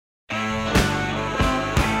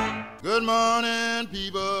Good morning,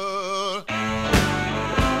 people.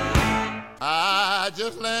 I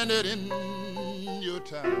just landed in your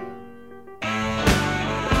town.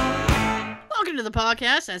 Welcome to the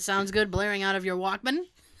podcast. That sounds good blaring out of your Walkman.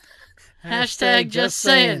 Hashtag just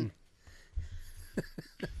saying.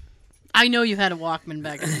 I know you had a Walkman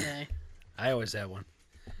back in the day. I always had one.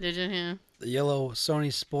 Did you? Yeah. The yellow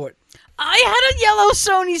Sony Sport. I had a yellow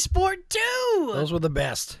Sony Sport too. Those were the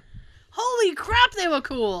best. Holy crap, they were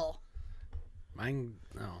cool. Mine,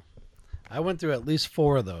 no. I went through at least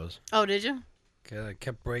 4 of those. Oh, did you? I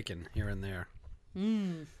kept breaking here and there.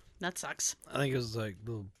 That sucks. I think it was like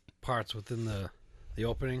little parts within the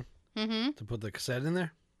opening to put the cassette in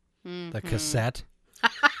there. The cassette.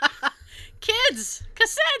 Kids,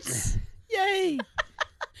 cassettes. Yay!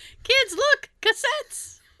 Kids, look,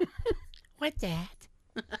 cassettes. What that?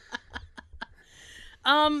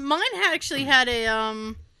 Mine actually had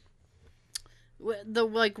a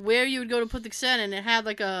where you would go to put the cassette, and it had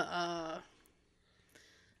like it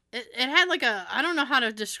had like a, I don't know how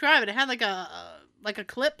to describe it. It had like a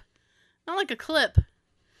clip, not like a clip,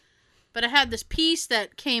 but it had this piece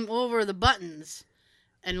that came over the buttons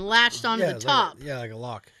and latched onto the top. Like a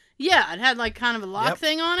lock. Yeah, it had like kind of a lock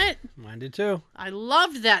thing on it. Mine did too. I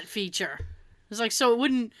loved that feature. It was like, so it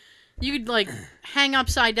wouldn't, you could like hang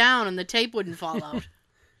upside down and the tape wouldn't fall out.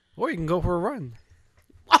 Or you can go for a run.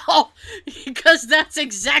 Oh, because that's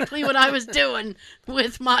exactly what I was doing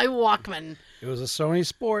with my Walkman. It was a Sony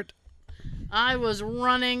Sport. I was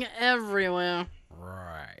running everywhere.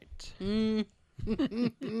 Right. And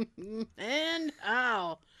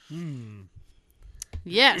how?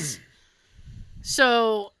 Yes.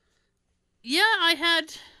 So, yeah, I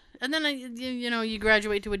had, and then you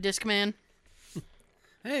graduate to a Discman.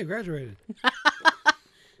 Hey, graduated.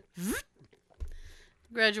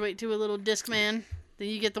 Graduate to a little Discman. Then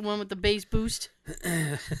you get the one with the bass boost.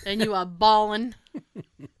 And you are ballin'.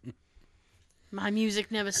 My music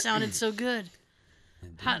never sounded so good.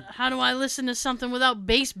 How do I listen to something without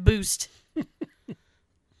bass boost?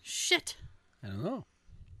 Shit. I don't know.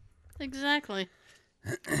 Exactly.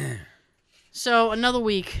 So, another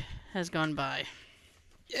week has gone by.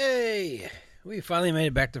 Yay! We finally made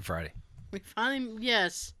it back to Friday.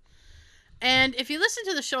 Yes. And if you listened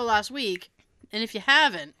to the show last week, and if you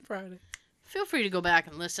haven't, Friday. feel free to go back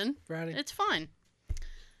and listen. Friday. It's fine.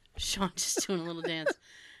 Sean just doing a little dance.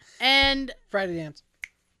 And Friday dance.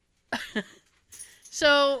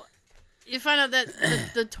 so you find out that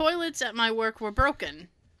the toilets at my work were broken.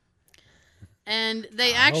 And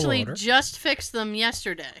they actually just fixed them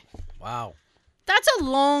yesterday. Wow. That's a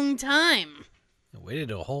long time. I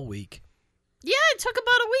waited a whole week. Yeah, it took about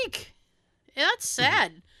a week. Yeah, that's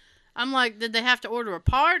sad. I'm like, did they have to order a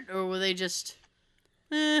part, or were they just,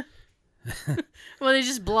 were they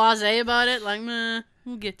just blasé about it? Like, meh,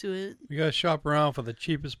 we'll get to it. We gotta shop around for the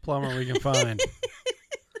cheapest plumber we can find.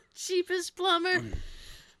 Cheapest plumber?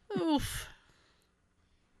 Oof.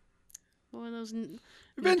 Boy, those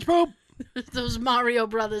Revenge Pope! those Mario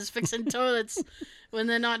brothers fixing toilets when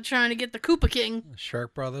they're not trying to get the Koopa King. The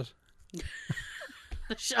Shark Brothers.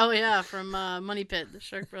 Oh, yeah, from Money Pit, the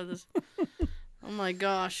Shark Brothers. Oh, my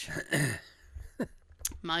gosh.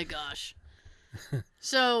 My gosh.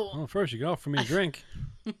 So... Well, first you can offer me a drink.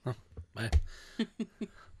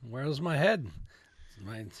 Where's my head?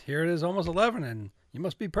 Here it is, almost 11, and you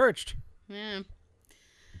must be perched. Yeah.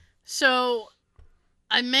 So,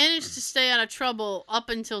 I managed to stay out of trouble up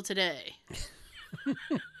until today.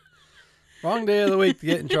 Wrong day of the week to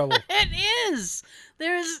get in trouble. It is.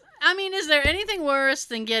 Is there anything worse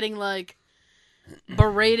than getting, like,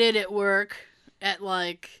 berated at work at,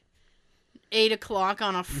 like, 8 o'clock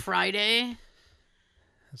on a Friday?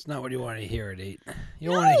 That's not what you want to hear at 8. You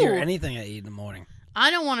don't want to hear anything at 8 in the morning. I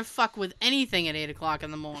don't want to fuck with anything at 8 o'clock in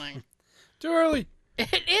the morning. Too early.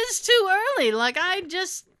 It is too early. Like,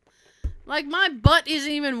 my butt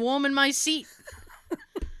isn't even warm in my seat.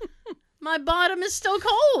 My bottom is still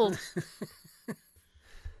cold.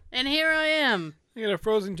 And here I am. I got a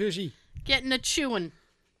frozen tushy. Getting a chewing.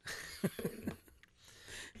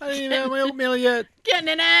 I didn't even have my oatmeal yet. Getting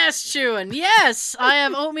an ass chewing. Yes, I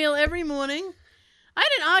have oatmeal every morning. I had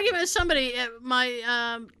an argument with somebody.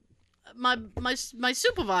 My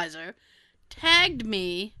supervisor tagged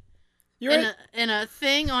me in a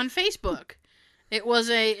thing on Facebook.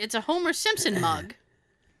 It's a Homer Simpson mug.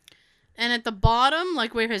 And at the bottom,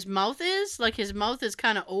 like where his mouth is, like his mouth is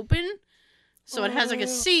kind of open. So it has like a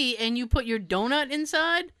C, and you put your donut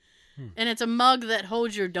inside. And it's a mug that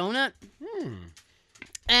holds your donut.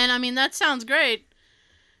 And I mean, that sounds great.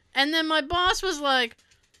 And then my boss was like,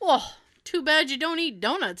 "Well, too bad you don't eat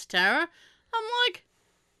donuts, Tara." I'm like,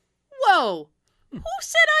 "Whoa, Who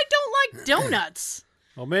said I don't like donuts?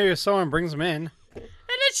 Well, maybe if someone brings them in. And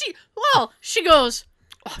then she goes,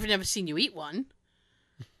 oh, I've never seen you eat one.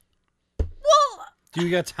 Well, do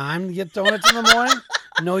you got time to get donuts in the morning?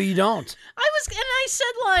 No, you don't.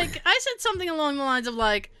 I said something along the lines of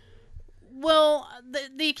like, well,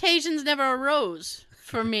 the occasions never arose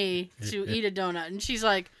for me to eat a donut. And she's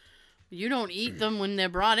like, you don't eat them when they're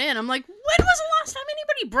brought in. I'm like, when was the last time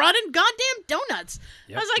anybody brought in goddamn donuts?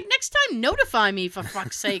 Yep. I was like, next time, notify me, for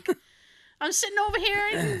fuck's sake. I'm sitting over here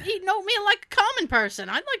and eating oatmeal like a common person.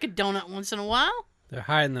 I'd like a donut once in a while. They're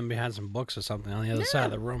hiding them behind some books or something on the other side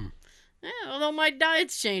of the room. Yeah, although my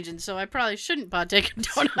diet's changing, so I probably shouldn't partake in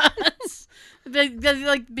donuts. That'd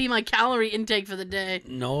like be my calorie intake for the day.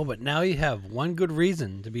 No, but now you have one good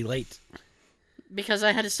reason to be late. Because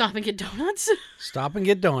I had to stop and get donuts? Stop and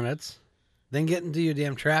get donuts, then get into your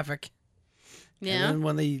damn traffic. Yeah. And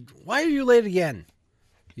then why are you late again?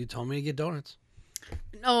 You told me to get donuts.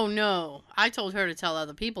 Oh, no. I told her to tell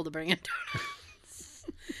other people to bring in donuts.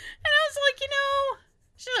 And I was like,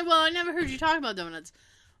 she's like, well, I never heard you talk about donuts.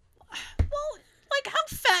 Well, like, how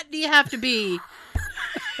fat do you have to be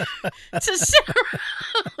to sit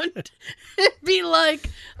around and be like,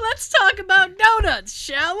 let's talk about donuts,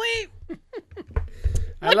 shall we?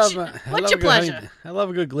 What's your pleasure? I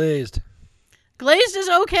love a good glazed. Glazed is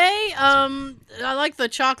okay. I like the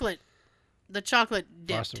chocolate dipped.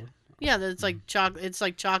 Frosted. Yeah, it's like chocolate. It's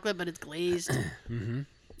like chocolate, but it's glazed. Mm-hmm.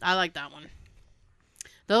 I like that one.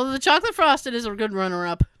 Though the chocolate frosted is a good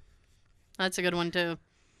runner-up. That's a good one too.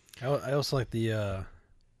 I also like the,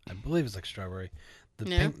 I believe it's like strawberry,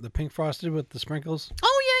 the pink frosted with the sprinkles.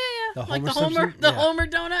 Oh yeah. Like the Homer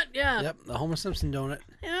donut. Yeah. Yep, the Homer Simpson donut.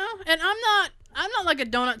 And I'm not like a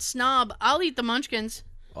donut snob. I'll eat the Munchkins.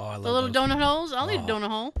 Oh, I love the little those. donut holes. I'll eat a donut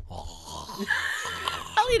hole.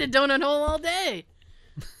 I'll eat a donut hole all day.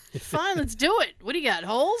 Fine, let's do it. What do you got?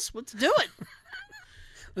 Holes? Let's do it.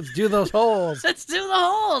 Let's do those holes. Let's do the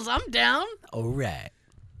holes. I'm down. All right.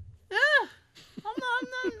 Yeah.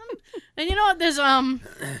 I'm and you know what? There's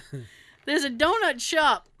a donut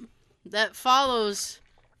shop that follows.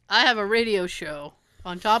 I have a radio show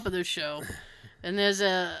on top of this show, and there's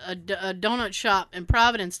a donut shop in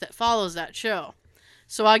Providence that follows that show.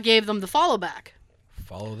 So I gave them the follow back.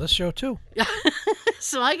 Follow this show too.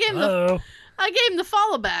 So I gave them the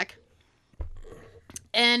follow back,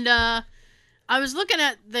 and I was looking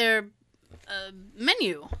at their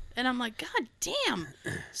menu, and I'm like, God damn,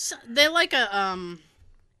 they're like a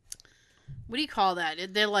what do you call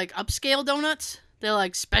that? They're like upscale donuts. They're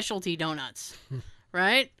like specialty donuts,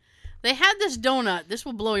 right? They had this donut. This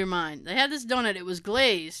will blow your mind. They had this donut. It was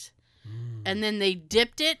glazed, and then they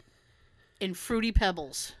dipped it in Fruity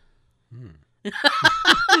Pebbles.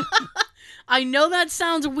 I know that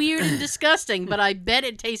sounds weird and disgusting, but I bet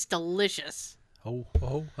it tastes delicious. Oh,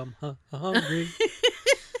 I'm hungry.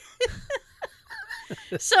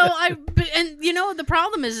 And you know, the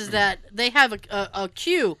problem is that they have a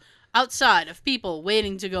queue outside of people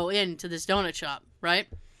waiting to go into this donut shop, right?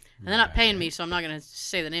 And they're not paying me, so I'm not going to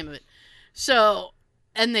say the name of it. So,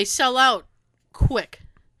 and they sell out quick.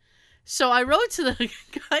 So I wrote to the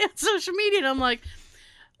guy on social media, and I'm like,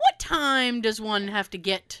 what time does one have to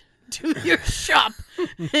get to your shop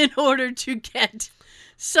in order to get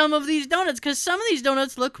some of these donuts? Because some of these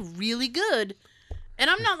donuts look really good. And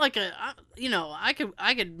I'm not like I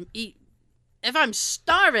could eat, if I'm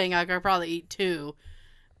starving, I could probably eat 2.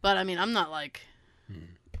 But I mean, I'm not like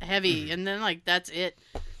heavy. And then like, that's it.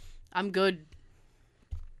 I'm good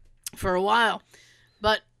for a while.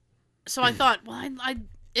 But, so I thought, well,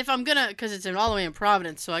 if I'm gonna, because it's all the way in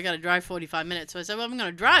Providence, so I got to drive 45 minutes. So I said, well, if I'm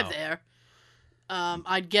gonna drive there,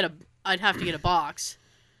 I'd have to get a box.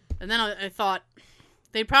 And then I thought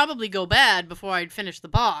they'd probably go bad before I'd finish the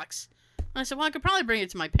box. And I said, well, I could probably bring it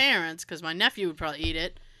to my parents because my nephew would probably eat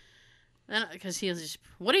it. And because he was just,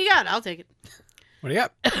 what do you got? I'll take it. What do you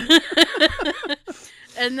got?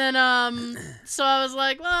 And then, so I was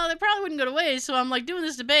like, well, they probably wouldn't go to waste. So I'm like doing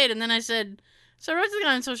this debate. And then I said, so I wrote to the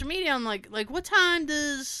guy on social media. I'm like, what time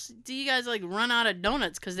do you guys like run out of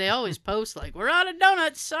donuts? Because they always post like, we're out of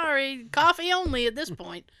donuts. Sorry, coffee only at this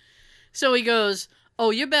point. So he goes,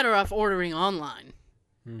 oh, you're better off ordering online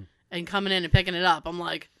and coming in and picking it up. I'm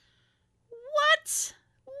like, what?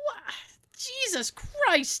 Jesus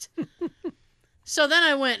Christ. So then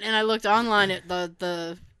I went and I looked online at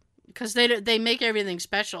the because they make everything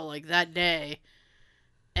special like that day.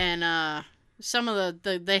 And some of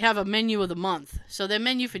they have a menu of the month. So their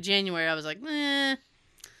menu for January, I was like, it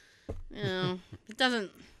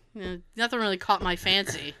doesn't, nothing really caught my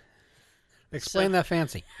fancy. Explain that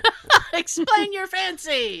fancy. Explain your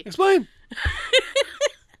fancy. Explain.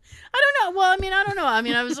 I don't know. Well, I mean, I I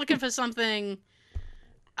mean, I was looking for something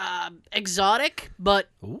exotic, but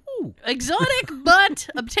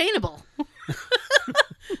obtainable.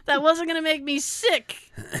 That wasn't going to make me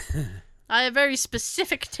sick. I have very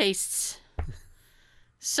specific tastes.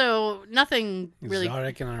 So, nothing really...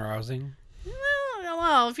 Exotic and arousing?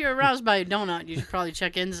 Well, if you're aroused by a donut, you should probably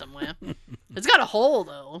check in somewhere. It's got a hole,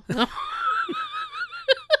 though.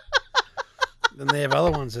 Then they have other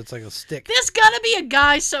ones that's like a stick. There's got to be a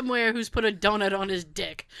guy somewhere who's put a donut on his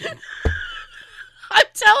dick. I'm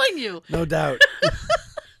telling you. No doubt.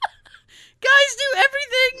 Guys do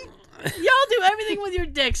everything. Y'all do everything with your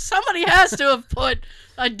dick. Somebody has to have put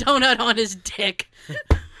a donut on his dick.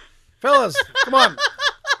 Fellas, come on.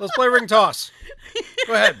 Let's play ring toss.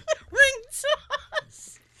 Go ahead. Ring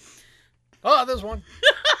toss. Oh, there's one.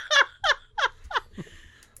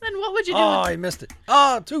 Then what would you do? Oh, I missed it.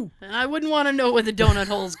 Oh, 2. And I wouldn't want to know where the donut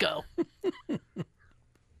holes go.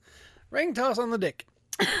 Ring toss on the dick.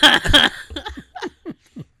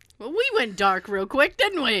 Well, we went dark real quick,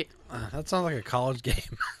 didn't we? That sounds like a college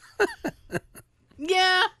game.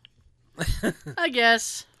 Yeah. I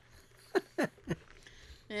guess.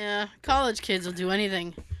 Yeah, college kids will do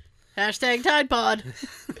anything. Hashtag Tide Pod.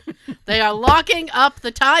 They are locking up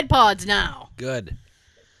the Tide Pods now. Good.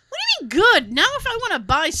 What do you mean good? Now if I want to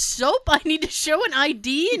buy soap, I need to show an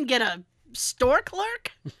ID and get a store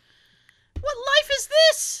clerk? What life is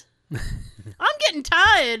this? I'm getting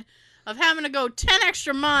tired of having to go 10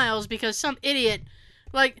 extra miles because some idiot,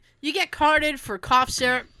 like, you get carded for cough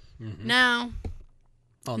syrup now.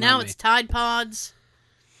 Oh, now it's Tide Pods.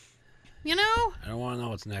 You know? I don't want to know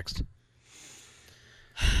what's next.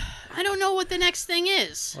 I don't know what the next thing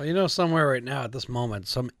is. Well, you know, somewhere right now at this moment,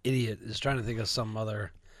 some idiot is trying to think of some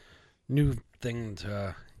other new thing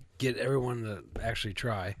to get everyone to actually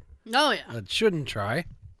try. Oh, yeah. That shouldn't try.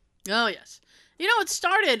 Oh, yes. You know, it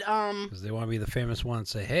started, because they want to be the famous one and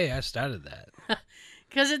say, hey, I started that.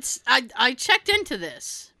 Because I checked into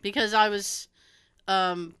this because I was,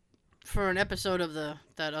 for an episode of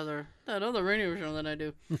that other radio show that I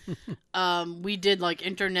do, we did like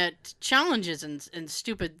internet challenges and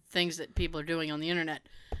stupid things that people are doing on the internet.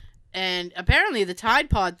 And apparently the Tide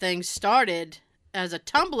Pod thing started as a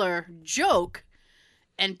Tumblr joke,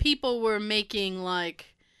 and people were making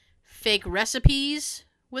like fake recipes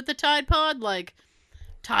with the Tide Pod, like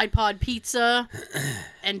Tide Pod pizza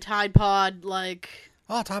and Tide Pod like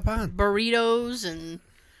Tide Pod burritos and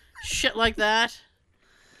shit like that.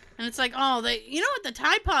 And it's like, oh, you know what? The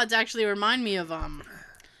Tide Pods actually remind me of, remember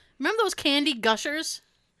those candy Gushers?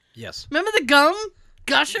 Yes. Remember the gum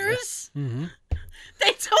Gushers? Yeah. Mm-hmm.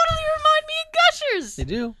 They totally remind me of Gushers. They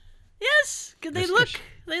do. Yes, because they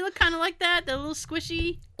look kind of like that. They're a little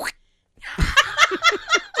squishy.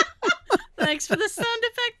 Thanks for the sound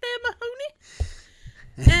effect there,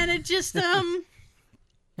 Mahoney. And it just, and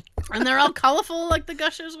they're all colorful like the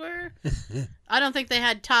Gushers were. I don't think they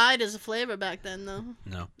had Tide as a flavor back then, though.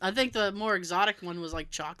 No. I think the more exotic one was like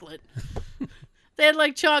chocolate. They had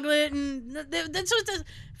like chocolate, and that's what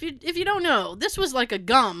if you don't know, this was like a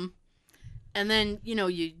gum, and then you know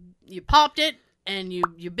you popped it and you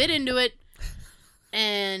bit into it,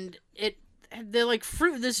 and they're like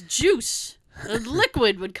fruit. This juice, a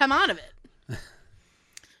liquid would come out of it.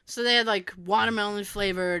 So they had like watermelon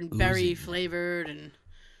flavored, and berry flavored, and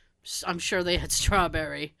I'm sure they had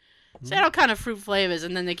strawberry. So they had all kind of fruit flavors,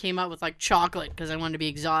 and then they came out with like chocolate because I wanted to be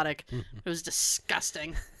exotic. It was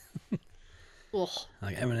disgusting. Ugh.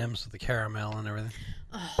 Like M&M's with the caramel and everything.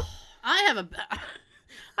 I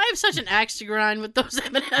have such an axe to grind with those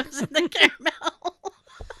M&M's and the caramel.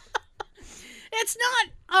 It's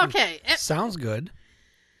not okay. Sounds good.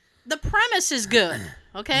 The premise is good,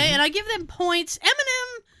 okay, and I give them points.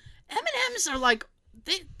 M&M's are like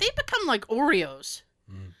they become like Oreos.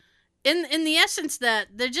 In the essence that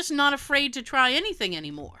they're just not afraid to try anything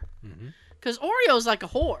anymore. Because Oreo's like a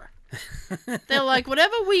whore. They're like,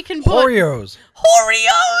 whatever we can put... Oreos!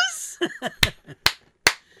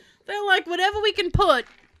 They're like, whatever we can put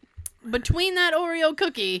between that Oreo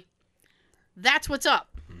cookie, that's what's up.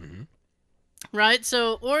 Right?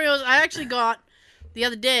 So Oreos, I actually got, the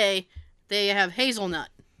other day, they have hazelnut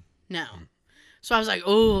now. So I was like,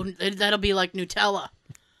 oh, that'll be like Nutella.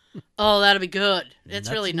 Oh, that'll be good. It's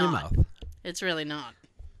really not. It's really not.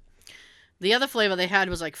 The other flavor they had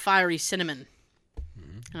was like fiery cinnamon.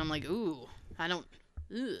 And I'm like, ooh, I don't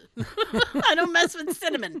mess with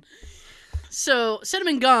cinnamon. So,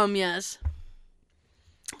 cinnamon gum, yes.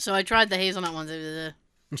 So I tried the hazelnut ones.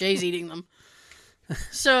 Jay's eating them.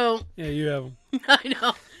 So. Yeah, you have them. I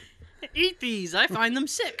know. Eat these. I find them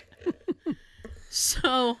sick.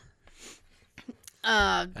 So.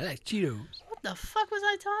 I like Cheetos. What the fuck was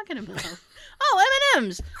I talking about? Oh,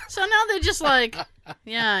 M&M's. So now they're just like,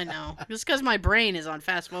 yeah, I know. It's because my brain is on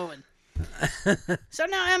fast forward. So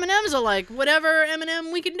now M&M's are like, whatever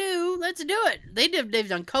M&M we can do, let's do it. They've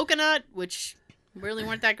done coconut, which really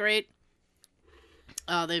weren't that great.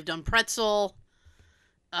 They've done pretzel.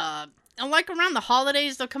 And like around the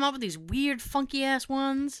holidays, they'll come up with these weird, funky ass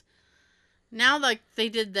ones. Now, like they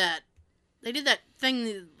did that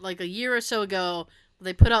thing like a year or so ago.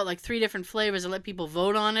 They put out like 3 different flavors and let people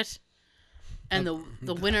vote on it, and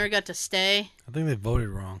the winner got to stay. I think they voted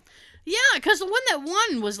wrong. Yeah, because the one that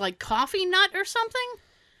won was like coffee nut or something.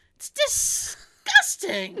 It's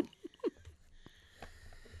disgusting.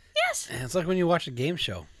 Yes. And it's like when you watch a game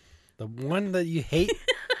show. The one that you hate,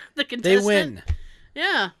 The contestant. they win.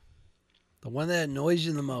 Yeah. The one that annoys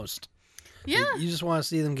you the most. Yeah. You just want to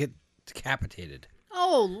see them get decapitated.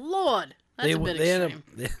 Oh, Lord. That's a bit extreme.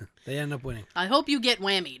 They end up winning. I hope you get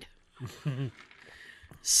whammied.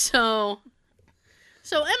 So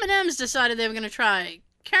M&M's decided they were going to try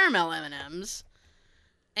caramel M&M's.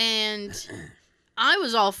 And I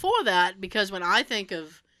was all for that because when I think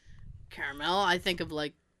of caramel, I think of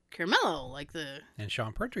like Caramello, like the... And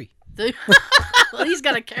Sean Pertwee. Well, he's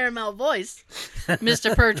got a caramel voice.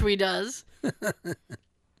 Mr. Pertwee does.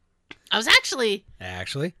 I was actually...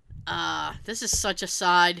 this is such a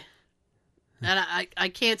side. And I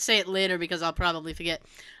can't say it later because I'll probably forget.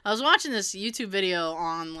 I was watching this YouTube video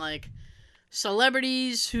on, like,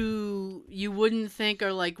 celebrities who you wouldn't think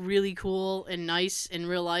are, like, really cool and nice in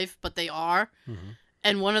real life, but they are. Mm-hmm.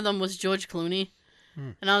 And one of them was George Clooney.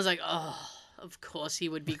 And I was like, oh, of course he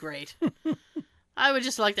would be great. I would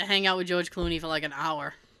just like to hang out with George Clooney for, like, an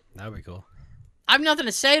hour. That would be cool. I have nothing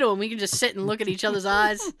to say to him. We can just sit and look at each other's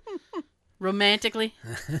eyes romantically.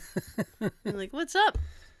 I'm like, what's up?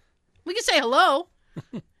 We can say hello.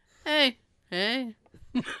 Hey.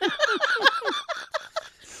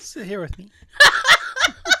 Sit here with me.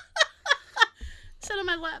 Sit on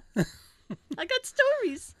my lap. I got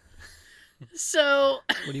stories. So.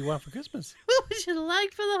 What do you want for Christmas? What would you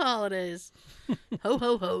like for the holidays? Ho,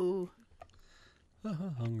 ho, ho.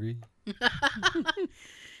 Hungry.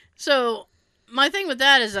 So, my thing with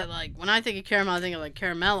that is that, like, when I think of caramel, I think of, like,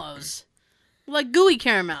 caramellos. Like, gooey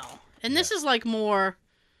caramel. And this is, like, more,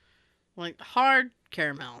 like, hard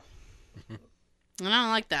caramel. And I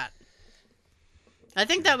don't like that. I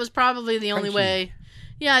think that was probably the only way...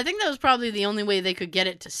 Yeah, I think that was probably the only way they could get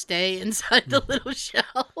it to stay inside the little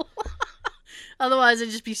shell. Otherwise,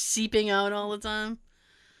 it'd just be seeping out all the time.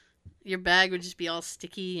 Your bag would just be all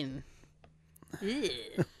sticky and... Ew.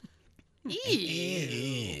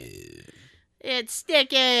 Ew. It's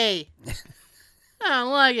sticky. I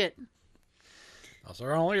don't like it. Also,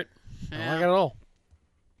 I don't like it. I don't Yeah. like it at all.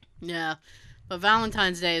 Yeah. But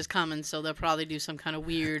Valentine's Day is coming, so they'll probably do some kind of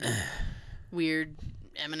weird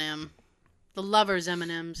M&M. The lovers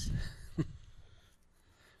M&Ms.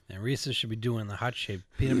 And Reese's should be doing the heart-shaped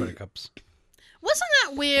peanut butter cups. Wasn't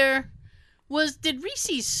that where... Did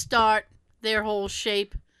Reese's start their whole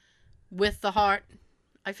shape with the heart?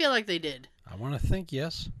 I feel like they did. I want to think,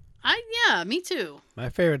 yes. Yeah, me too. My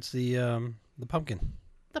favorite's the pumpkin.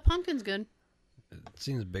 The pumpkin's good. It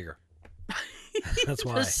seems bigger. That's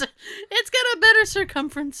why. It's got a better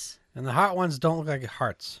circumference. And the hot ones don't look like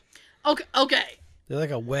hearts. Okay. They're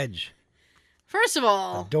like a wedge. First of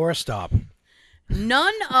all, A doorstop.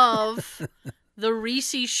 none of the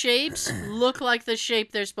Reese's shapes look like the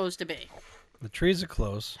shape they're supposed to be. The trees are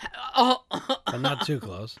close, Oh, but not too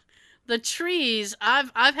close. the trees.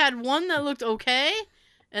 I've had one that looked okay,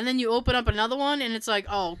 and then you open up another one, and it's like,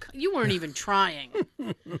 oh, you weren't even trying.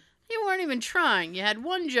 You weren't even trying. You had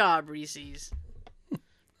one job, Reese's.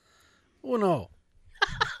 Oh, no.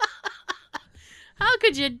 How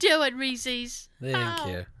could you do it, Reese's? They didn't How?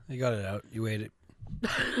 care. They got it out. You ate it.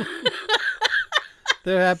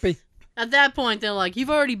 They're happy. At that point, they're like, you've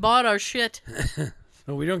already bought our shit.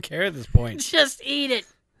 So we don't care at this point. Just eat it,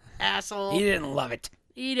 asshole. Eat it and love it.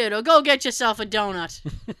 Eat it, or go get yourself a donut.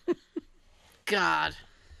 God.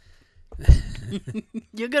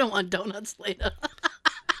 You're going to want donuts later.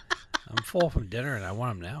 I'm full from dinner and I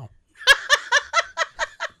want them now.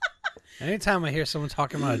 Anytime I hear someone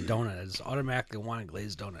talking about a donut, I just automatically want a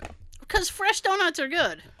glazed donut. Because fresh donuts are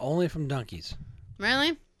good. Only from Dunkies.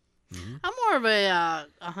 Really? Mm-hmm. I'm more of a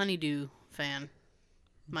honeydew fan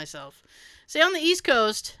myself. See, on the East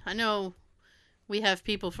Coast, I know we have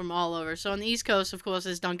people from all over. So on the East Coast, of course,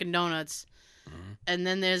 there's Dunkin' Donuts. Mm-hmm. And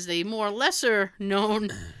then there's the more lesser known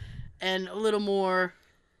and a little more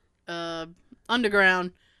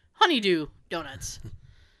underground Honeydew Donuts,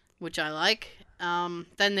 which I like. Then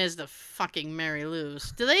there's the fucking Mary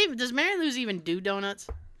Lou's. Does Mary Lou's even do donuts?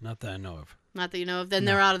 Not that I know of. Not that you know of. Then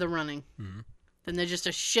they're out of the running. Mm-hmm. Then they're just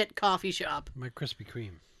a shit coffee shop. My Krispy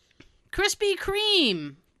Kreme. Krispy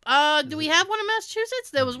Kreme. Do we have one in Massachusetts?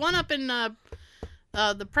 There was one up in the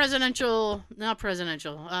Prudential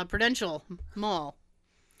Mall.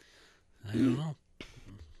 I don't know.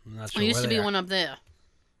 I'm not sure There used to be one up there.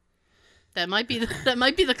 That might be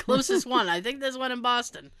the closest one. I think there's one in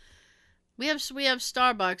Boston. We have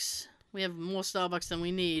Starbucks. We have more Starbucks than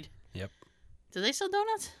we need. Yep. Do they sell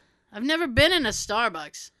donuts? I've never been in a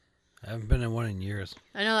Starbucks. I haven't been in one in years.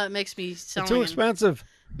 I know that makes me sound It's too expensive.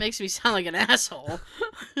 Makes me sound like an asshole.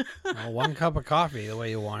 Well, one cup of coffee the way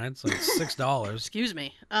you want it, it's like $6. Excuse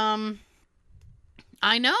me.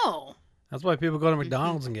 I know. That's why people go to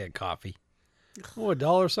McDonald's and get coffee. Oh,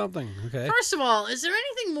 $1 something. Okay. First of all, is there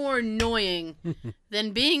anything more annoying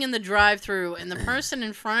than being in the drive-thru and the person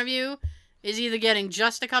in front of you is either getting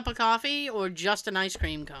just a cup of coffee or just an ice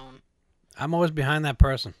cream cone? I'm always behind that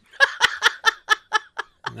person.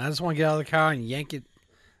 And I just want to get out of the car and yank it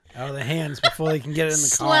out of their hands before they can get it in the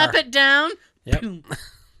Slap car. it down. Yep.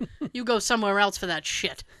 You go somewhere else for that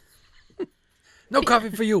shit. No coffee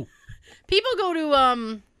for you. People go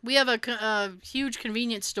to we have a huge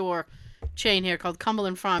convenience store chain here called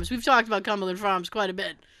Cumberland Farms. We've talked about Cumberland Farms quite a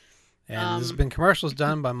bit. And there's been commercials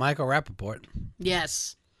done by Michael Rappaport.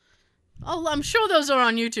 Yes. Oh, I'm sure those are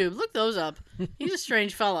on YouTube. Look those up. He's a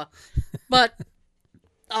strange fella. But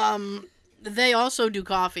they also do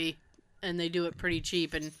coffee, and they do it pretty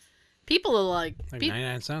cheap. And people are like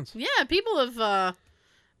 99 cents. Yeah, people have.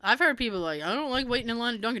 I've heard people like, I don't like waiting in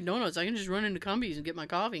line at Dunkin' Donuts. I can just run into Cumbies and get my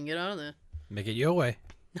coffee and get out of there. Make it your way.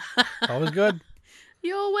 Always good.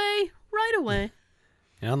 Your way, right away.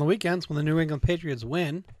 And on the weekends, when the New England Patriots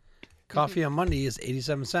win, coffee on Monday is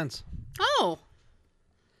 87 cents. Oh,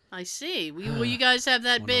 I see. Will you guys have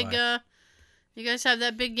that big? why. You guys have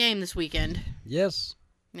that big game this weekend? Yes.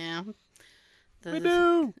 Yeah. We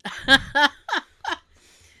do.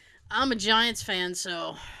 I'm a Giants fan,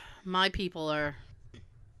 so my people are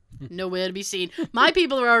nowhere to be seen. My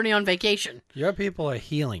people are already on vacation. Your people are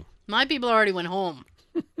healing. My people already went home.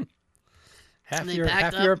 Half They your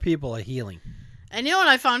backed your up. people are healing. And you know what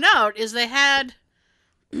I found out is they had,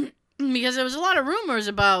 because there was a lot of rumors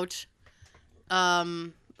about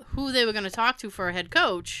who they were going to talk to for a head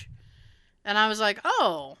coach. And I was like,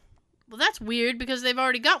 oh, well, that's weird because they've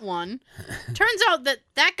already got one. Turns out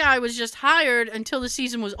that guy was just hired until the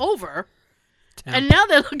season was over. And now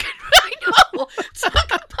they're looking, I know,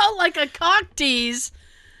 talk about like a cock tease.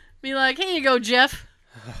 Be like, here you go, Jeff.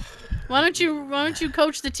 Why don't you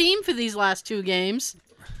coach the team for these last 2 games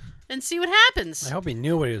and see what happens? I hope he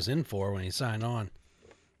knew what he was in for when he signed on.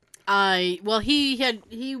 Well,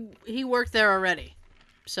 he worked there already,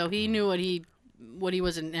 so he knew what he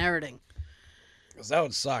was inheriting. Because that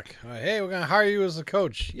would suck. Hey, we're going to hire you as a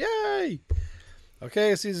coach. Yay!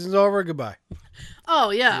 Okay, season's over. Goodbye. Oh,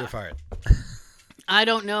 yeah. You're fired. I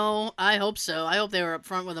don't know. I hope so. I hope they were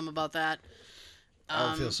upfront with him about that. I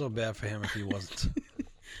would feel so bad for him if he wasn't.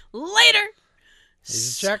 Later!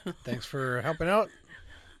 Here's a check. Thanks for helping out.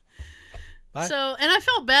 Bye. So, and I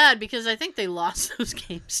felt bad because I think they lost those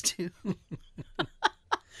games too.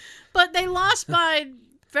 But they lost by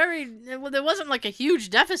there wasn't like a huge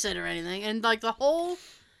deficit or anything. And like it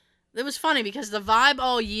was funny because the vibe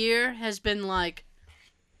all year has been like,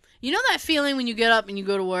 you know that feeling when you get up and you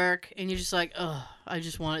go to work and you're just like, oh, I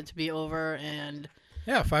just want it to be over. And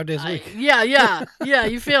Yeah, 5 days a week. Yeah,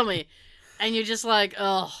 you feel me. And you're just like,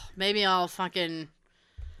 oh, maybe I'll fucking,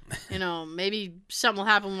 maybe something will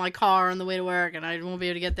happen with my car on the way to work and I won't be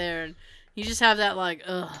able to get there. And you just have that like,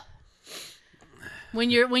 ugh. When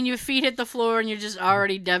your feet hit the floor and you're just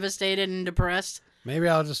already devastated and depressed. Maybe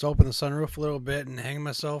I'll just open the sunroof a little bit and hang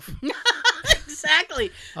myself. Exactly.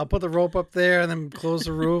 I'll put the rope up there and then close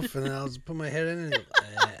the roof and then I'll just put my head in and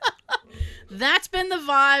That's been the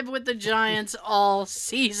vibe with the Giants all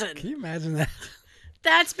season. Can you imagine that?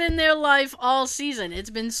 That's been their life all season. It's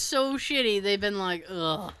been so shitty. They've been like,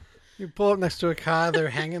 ugh. You pull up next to a car, they're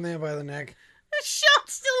hanging there by the neck. The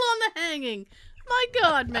shot's still on the hanging. My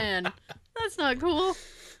God, man. That's not cool.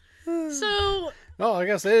 So... Oh, I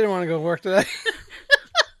guess they didn't want to go to work today.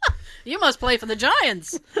 You must play for the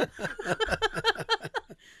Giants.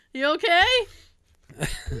 You okay?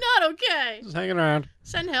 Not okay. Just hanging around.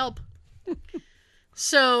 Send help.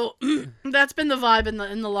 So that's been the vibe in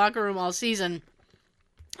the locker room all season.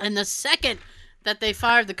 And the second that they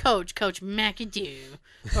fired the coach, Coach McAdoo,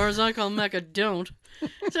 or as I call him, Macadon't,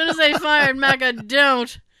 as soon as they fired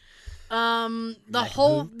Macadon't,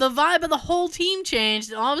 the vibe of the whole team changed.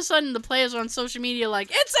 And all of a sudden, the players are on social media like,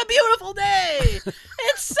 "It's a beautiful day.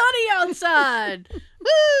 It's sunny outside.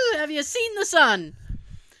 Woo! Have you seen the sun?"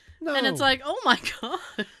 No. And it's like, oh my God.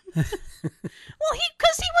 Well,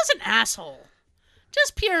 because he was an asshole.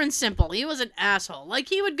 Just pure and simple. He was an asshole. Like,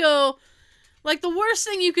 he would go, like, the worst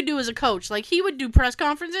thing you could do as a coach, like, he would do press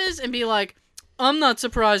conferences and be like, I'm not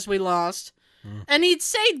surprised we lost. And he'd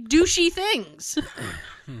say douchey things.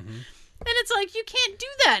 And it's like, you can't do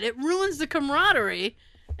that. It ruins the camaraderie.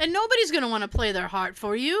 And nobody's going to want to play their heart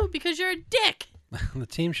for you because you're a dick. The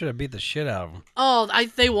team should have beat the shit out of him. Oh,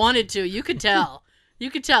 they wanted to. You could tell. You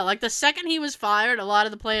could tell. Like, the second he was fired, a lot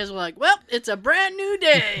of the players were like, well, it's a brand new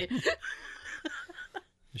day.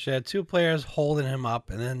 You should have 2 players holding him up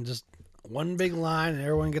and then just one big line and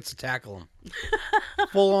everyone gets to tackle him.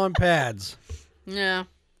 Full on pads. Yeah.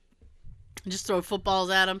 Just throw footballs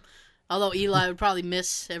at him. Although Eli would probably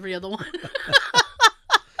miss every other one.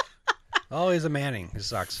 Oh, he's a Manning. He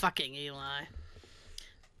sucks. Fucking Eli.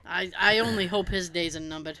 I only hope his days are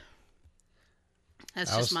numbered.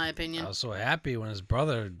 That's just my opinion. I was so happy when his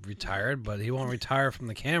brother retired, but he won't retire from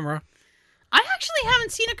the camera. I actually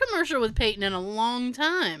haven't seen a commercial with Peyton in a long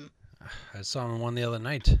time. I saw him in one the other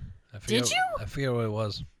night. Did you? I forget what it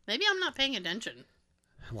was. Maybe I'm not paying attention.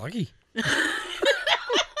 Lucky.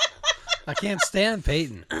 I can't stand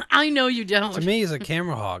Peyton. I know you don't. To me, he's a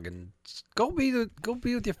camera hog, and go be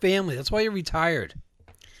with your family. That's why you're retired.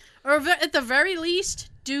 Or at the very least,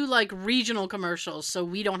 do like regional commercials so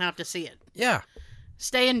we don't have to see it. Yeah.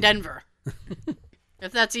 Stay in Denver.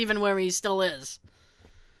 If that's even where he still is.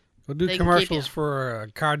 We'll do They commercials for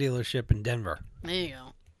a car dealership in Denver. There you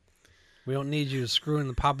go. We don't need you screwing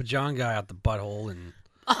the Papa John guy out the butthole. And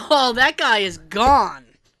Oh, that guy is gone.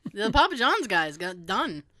 The Papa John's guy's got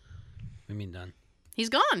done. I mean, done. He's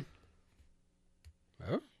gone.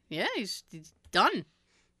 Oh? Yeah, he's done.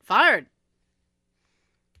 Fired.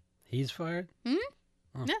 He's fired? Hmm?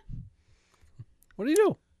 Oh. Yeah. What do you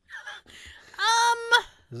do?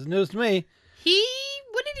 This is news to me.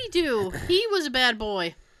 What did he do? He was a bad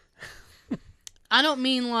boy. I don't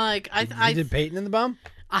mean like He did Peyton in the bum?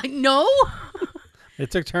 I know. They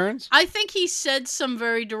took turns? I think he said some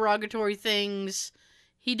very derogatory things.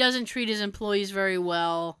 He doesn't treat his employees very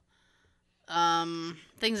well.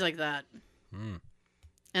 Things like that.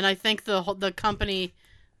 And I think the company,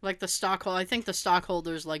 like the stockholder, I think the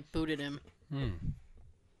stockholders like booted him.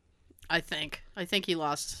 I think he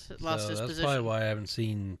lost his That's position. probably why I haven't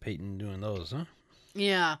seen Peyton doing those, huh?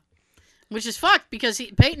 Yeah, which is fucked because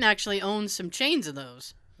Peyton actually owns some chains of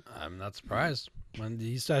those. I'm not surprised. When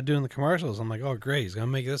he started doing the commercials, I'm like, oh, great. He's going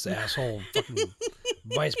to make this asshole fucking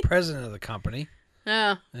vice president of the company.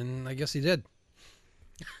 Yeah. And I guess he did.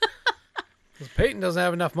 Because Peyton doesn't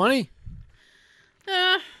have enough money.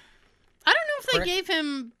 I don't know if they gave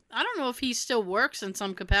him... I don't know if he still works in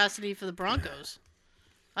some capacity for the Broncos.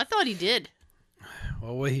 I thought he did.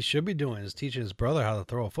 Well, what he should be doing is teaching his brother how to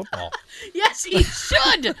throw a football. Yes, he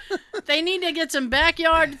should. They need to get some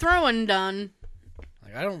backyard throwing done.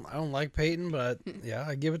 Like, I don't like Peyton, but yeah,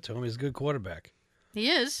 I give it to him. He's a good quarterback. He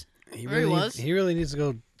is. He was. really needs to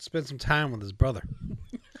go spend some time with his brother.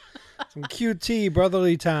 Some QT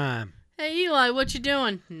brotherly time. Hey, Eli, what you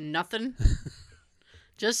doing? Nothing.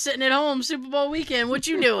 Just sitting at home, Super Bowl weekend. What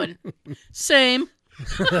you doing? Same.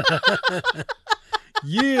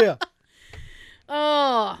 Yeah.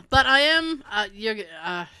 Oh, but I am.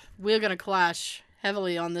 We're gonna clash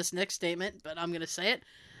heavily on this next statement, but I'm gonna say it.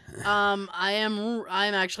 I'm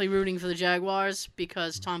actually rooting for the Jaguars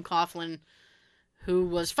because Tom Coughlin, who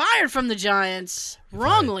was fired from the Giants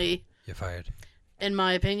wrongly, You're fired. in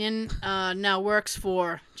my opinion, now works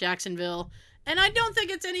for Jacksonville. And I don't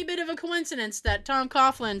think it's any bit of a coincidence that Tom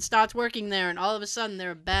Coughlin starts working there and all of a sudden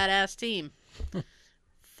they're a badass team.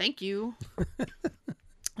 Thank you.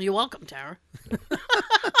 You're welcome, Tara.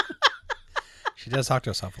 She does talk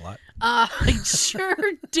to herself a lot. I sure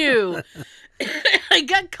do. I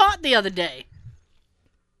got caught the other day.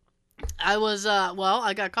 I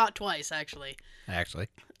got caught twice, actually.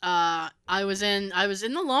 I was in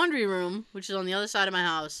the laundry room, which is on the other side of my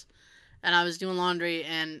house, and I was doing laundry,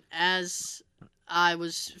 and as I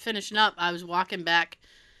was finishing up, I was walking back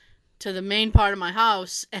to the main part of my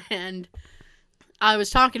house, and I was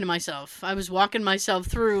talking to myself. I was walking myself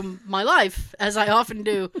through my life, as I often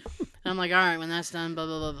do. And I'm like, all right, when that's done, blah,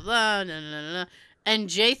 blah, blah, blah, blah, da, da, da, da. And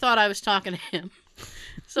Jay thought I was talking to him.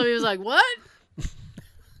 So he was like, what?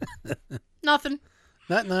 Nothing.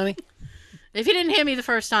 Not Nani. If you didn't hear me the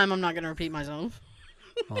first time, I'm not going to repeat myself.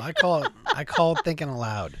 Well, I call it thinking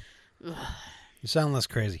aloud. You sound less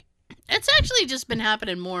crazy. It's actually just been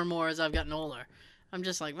happening more and more as I've gotten older. I'm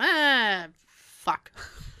just like, fuck.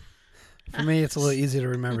 For me, it's a little easy to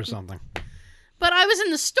remember something. But I was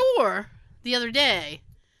in the store the other day,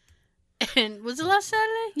 And was it last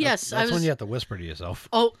Saturday? Yes. That's when you have to whisper to yourself.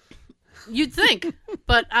 Oh, you'd think.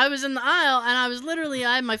 But I was in the aisle, and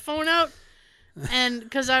I had my phone out, and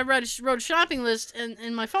because I wrote a shopping list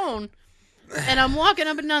in my phone, and I'm walking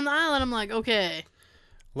up and down the aisle, and I'm like, okay.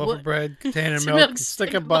 Loaf of bread, containing milk,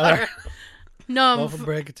 stick of butter. No. Loaf of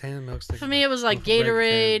bread, containing milk, stick of butter. For me, it was like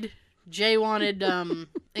Gatorade. Jay wanted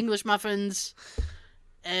English muffins,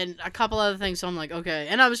 and a couple other things, so I'm like, okay.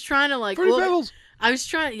 And I was trying to, like... Fruity Pebbles! I was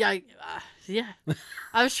trying, I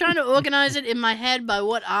was trying to organize it in my head by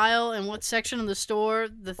what aisle and what section of the store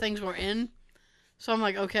the things were in. So I'm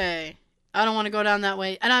like, okay, I don't want to go down that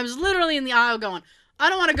way. And I was literally in the aisle going, I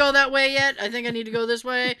don't want to go that way yet. I think I need to go this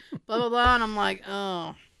way, blah, blah, blah. And I'm like,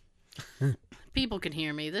 oh, people can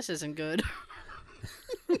hear me. This isn't good.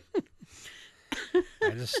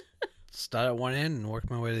 I just started at one end and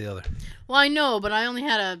worked my way to the other. Well, I know, but I only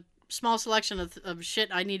had a small selection of shit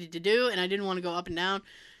I needed to do, and I didn't want to go up and down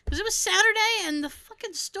because it was Saturday and the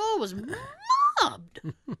fucking store was mobbed.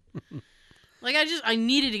 Like I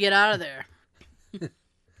needed to get out of there.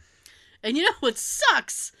 And you know what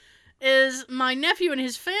sucks is my nephew and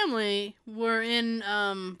his family were in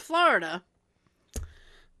Florida,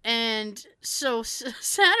 and so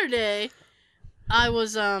Saturday I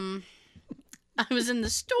was in the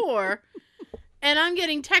store, and I'm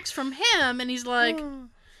getting texts from him, and he's like.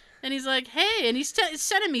 And he's like, hey, and he's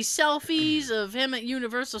sending me selfies of him at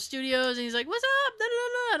Universal Studios, and he's like, what's up? Da, da,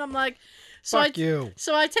 da. And I'm like, Fuck you.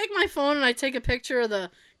 So I take my phone and I take a picture of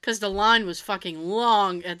because the line was fucking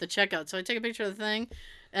long at the checkout. So I take a picture of the thing,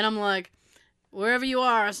 and I'm like, wherever you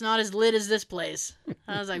are, it's not as lit as this place. And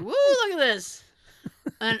I was like, woo, look at this.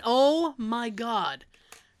 And oh my God,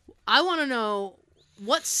 I want to know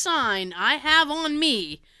what sign I have on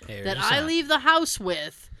me that I leave the house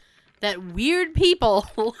with that weird people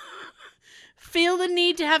feel the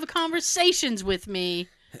need to have conversations with me.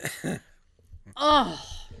 Oh.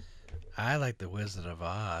 I like the Wizard of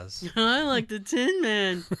Oz. I like the Tin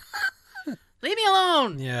Man. Leave me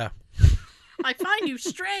alone. Yeah. I find you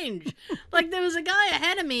strange. Like, there was a guy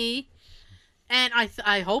ahead of me, and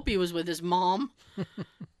I hope he was with his mom.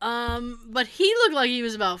 But he looked like he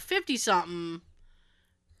was about 50-something,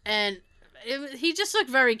 and he just looked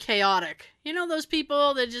very chaotic. You know those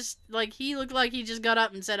people that just, like, he looked like he just got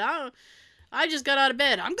up and said, I just got out of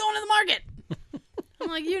bed. I'm going to the market. I'm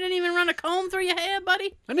like, you didn't even run a comb through your hair,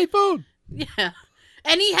 buddy? I need food. Yeah.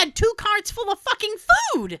 And he had 2 carts full of fucking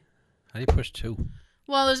food. How do you push 2?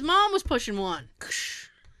 Well, his mom was pushing one.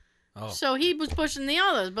 Oh. So he was pushing the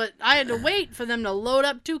others, but I had to wait for them to load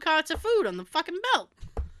up 2 carts of food on the fucking belt.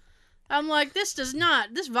 I'm like, this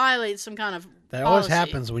violates some kind of That policy. always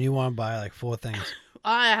happens when you want to buy like 4 things.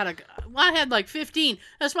 I had like 15.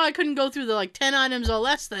 That's why I couldn't go through the like 10 items or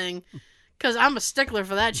less thing, because I'm a stickler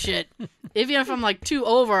for that shit. Even if I'm like 2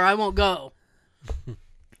 over, I won't go.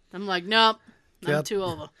 I'm like, nope, I'm 2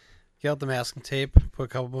 over. Get out the masking tape, put a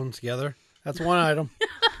couple of them together. That's one item.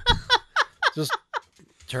 Just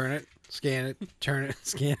turn it, scan it, turn it,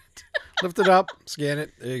 scan it. Lift it up, scan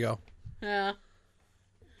it. There you go. Yeah.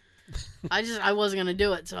 I wasn't going to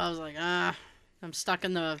do it, so I was like, I'm stuck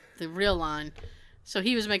in the real line. So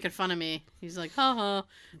he was making fun of me. He's like, ha.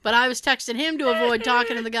 But I was texting him to avoid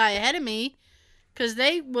talking to the guy ahead of me, because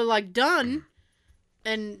they were like done,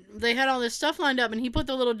 and they had all this stuff lined up, and he put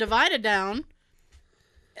the little divider down.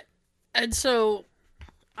 And so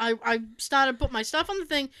I started to put my stuff on the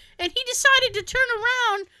thing, and he decided to turn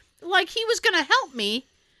around like he was going to help me,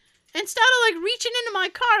 and started like reaching into my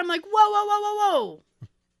cart. I'm like, whoa.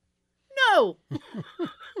 No.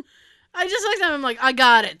 I just looked at him, I'm like, I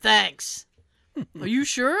got it, thanks. Are you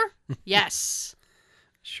sure? Yes.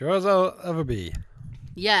 Sure as I'll ever be.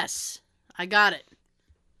 Yes, I got it.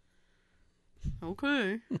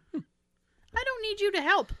 Okay. I don't need you to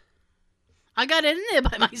help. I got it in there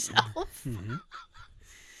by myself. Mm-hmm.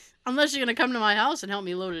 Unless you're going to come to my house and help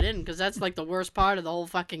me load it in, because that's like the worst part of the whole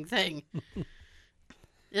fucking thing.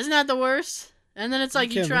 Isn't that the worst? And then it's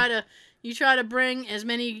like you try to bring as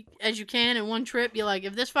many as you can in one trip. You're like,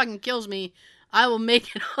 if this fucking kills me, I will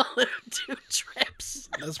make it all in 2 trips.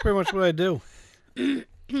 That's pretty much what I do.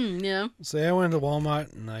 Yeah. Say I went to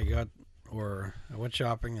Walmart and I went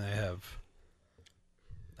shopping and I have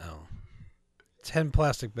 10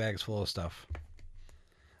 plastic bags full of stuff.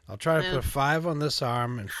 I'll try to put 5 on this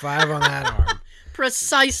arm and 5 on that arm.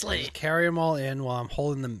 Precisely. Just carry them all in while I'm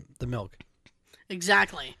holding the milk.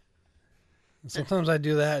 Exactly. And sometimes I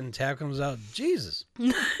do that and tab comes out. Jesus.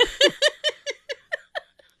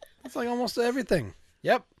 That's like almost everything.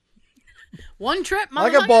 Yep. One trip,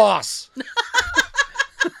 like a boss.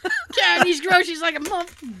 Carrying these groceries like a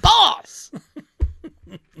boss.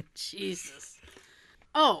 Jesus.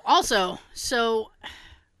 Oh, also, so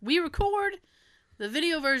we record the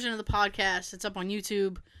video version of the podcast. It's up on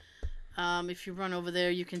YouTube. If you run over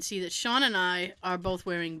there, you can see that Sean and I are both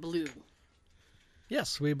wearing blue.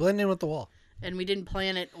 Yes, we blend in with the wall. And we didn't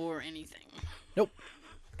plan it or anything. Nope.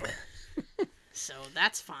 So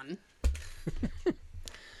that's fun.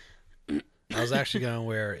 I was actually going to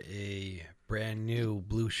wear a brand new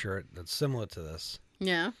blue shirt that's similar to this.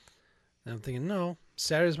 Yeah. And I'm thinking, no,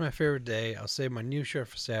 Saturday's my favorite day. I'll save my new shirt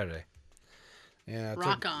for Saturday. And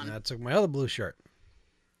I took my other blue shirt.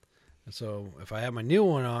 And so if I have my new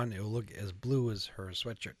one on, it will look as blue as her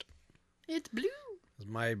sweatshirt. It's blue. 'Cause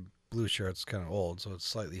my blue shirt's kind of old, so it's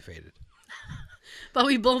slightly faded. But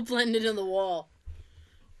we both blended in the wall.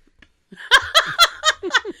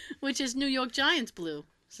 Which is New York Giants blue.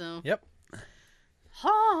 So. Yep.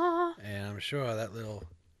 Ha! And I'm sure that little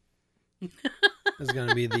is going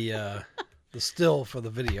to be the still for the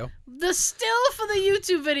video. The still for the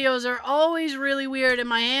YouTube videos are always really weird, and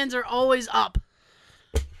my hands are always up.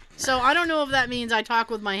 So I don't know if that means I talk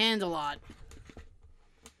with my hands a lot.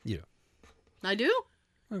 You do. I do?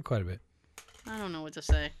 Quite a bit. I don't know what to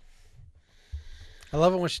say. I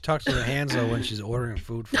love it when she talks with her hands, though, when she's ordering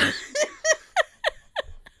food for us.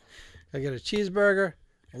 I get a cheeseburger,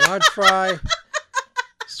 a large fry,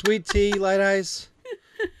 sweet tea, light ice.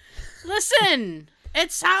 Listen,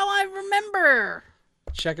 it's how I remember.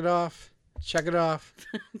 Check it off. Check it off.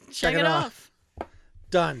 Check it off.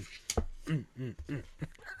 Done.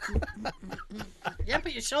 Yeah,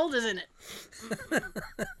 put your shoulders in it.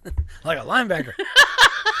 Like a linebacker.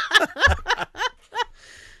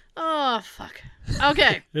 Oh, fuck.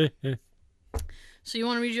 Okay. So you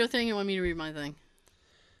want to read your thing or you want me to read my thing?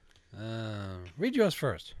 Read yours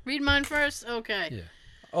first. Read mine first? Okay. Yeah.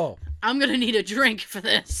 Oh. I'm going to need a drink for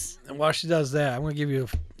this. And while she does that, I'm going to give you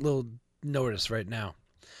a little notice right now.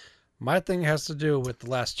 My thing has to do with The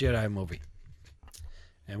Last Jedi movie.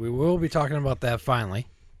 And we will be talking about that finally.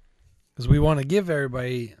 Because we want to give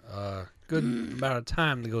everybody a good amount of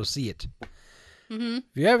time to go see it. Mm-hmm.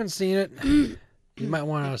 If you haven't seen it, you might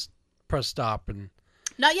want to press stop and...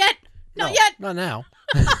 Not yet. Not No, yet. Not now.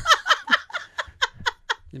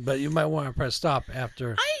 But you might want to press stop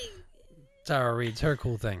after Tara reads her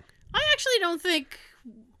cool thing. I actually don't think,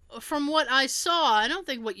 from what I saw, I don't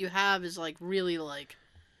think what you have is like really like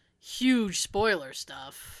huge spoiler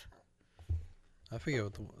stuff. I forget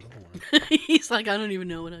what the other one is. He's like, I don't even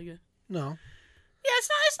know what I got. No. Yeah,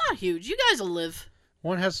 it's not huge. You guys will live.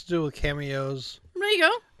 One has to do with cameos. There you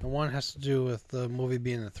go. And one has to do with the movie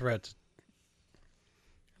being a threat.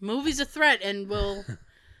 Movie's a threat, and we'll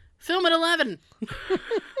film at 11.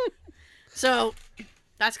 So,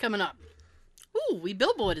 that's coming up. Ooh, we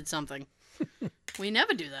billboarded something. We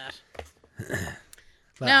never do that.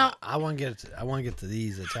 But Now- I want to get to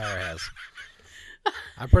these that Tara has.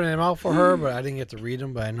 I printed them out for her, but I didn't get to read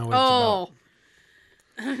them. But I know what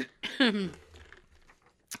it's about.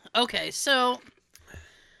 Okay, so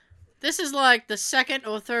this is like the second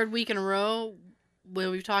or third week in a row where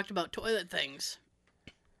we've talked about toilet things.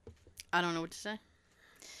 I don't know what to say.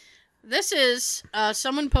 This is,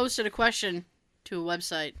 someone posted a question to a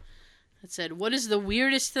website that said, what is the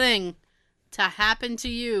weirdest thing to happen to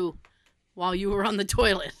you while you were on the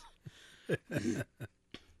toilet?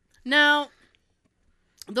 Now,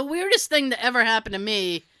 the weirdest thing that ever happened to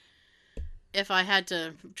me, if I had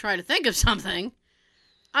to try to think of something,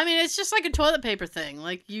 I mean, it's just like a toilet paper thing.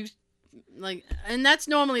 And that's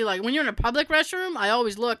normally like, when you're in a public restroom, I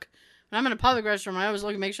always look. When I'm in a public restroom, I always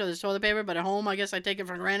look and make sure there's toilet paper, but at home, I guess I take it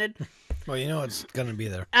for granted. Well, you know it's going to be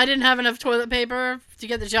there. I didn't have enough toilet paper to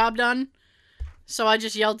get the job done, so I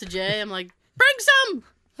just yelled to Jay, I'm like, bring some!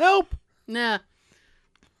 Help! Yeah.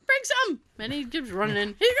 Bring some! And he keeps running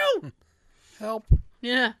in. Here you go! Help!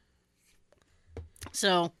 Yeah.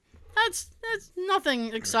 So, that's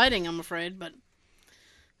nothing exciting, I'm afraid, but...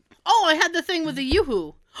 Oh, I had the thing with the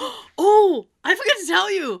Yoo-Hoo. Oh, I forgot to tell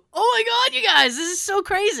you. Oh my god, you guys, this is so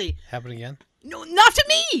crazy. Happen again? No, not to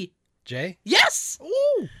me. Jay? Yes.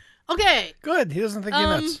 Ooh! Okay. Good. He doesn't think you're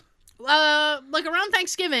nuts. Like around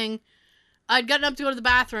Thanksgiving, I'd gotten up to go to the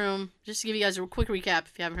bathroom. Just to give you guys a quick recap,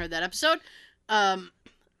 if you haven't heard that episode.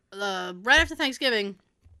 Right after Thanksgiving,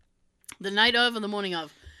 the night of or the morning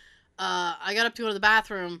of, I got up to go to the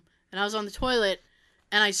bathroom, and I was on the toilet,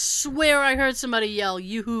 and I swear I heard somebody yell,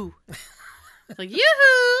 "Yoo-hoo!" Like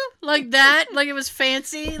yoo-hoo, like that, like it was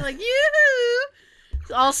fancy, like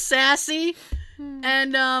yoo-hoo, all sassy.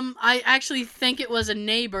 And I actually think it was a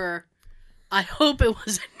neighbor. I hope it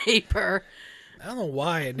was a neighbor. I don't know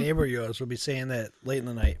why a neighbor of yours would be saying that late in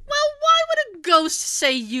the night. Well, why would a ghost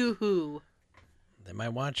say yoo-hoo? They might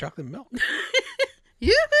want chocolate milk.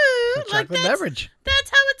 yoo-hoo. Chocolate beverage. That's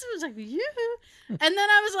how it was like, yoo-hoo. And then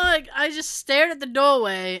I was like, I just stared at the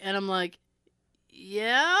doorway, and I'm like,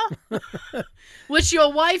 yeah? Which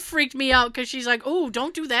your wife freaked me out because she's like, oh,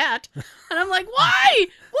 don't do that. And I'm like, why?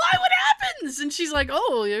 Why? What happens? And she's like,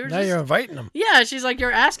 oh, you're inviting them. Yeah, she's like,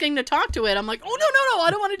 you're asking to talk to it. I'm like, oh, no,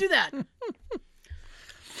 I don't want to do that.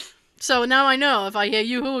 So now I know if I hear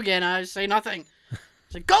yoo-hoo again, I say nothing.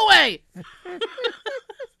 It's like, go away!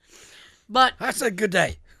 But I said good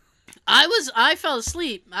day. I fell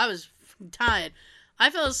asleep. I was tired. I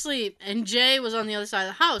fell asleep, and Jay was on the other side of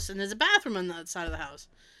the house, and there's a bathroom on the other side of the house.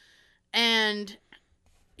 And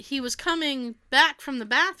he was coming back from the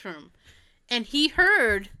bathroom, and he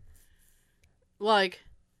heard it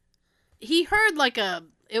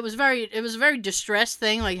was a very distressed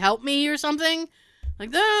thing, like help me or something,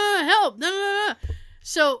 like help.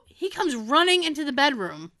 So he comes running into the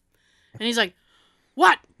bedroom, and he's like,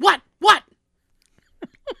 what?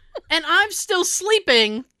 And I'm still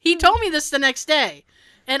sleeping. He told me this the next day.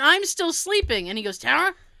 And I'm still sleeping. And he goes,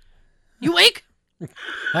 Tara, you wake?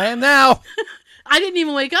 I am now. I didn't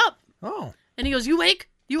even wake up. Oh. And he goes, you wake?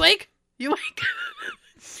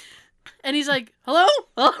 And he's like, hello?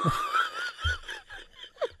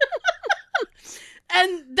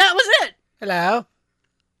 And that was it. Hello.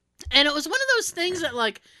 And it was one of those things that,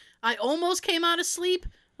 like, I almost came out of sleep.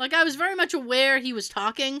 Like, I was very much aware he was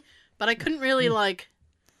talking, but I couldn't really, like,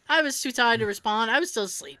 I was too tired to respond. I was still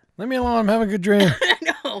asleep. Leave me alone. I'm having a good dream. I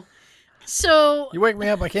know. So You wake me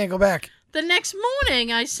up. I can't go back. the next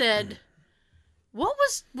morning I said, were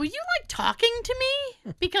you, like, talking to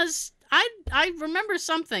me? Because I remember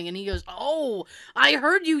something. And he goes, oh, I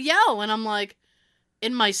heard you yell. And I'm like,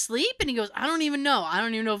 in my sleep? And he goes, I don't even know. I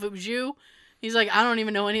don't even know if it was you. He's like, I don't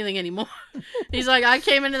even know anything anymore. He's like, I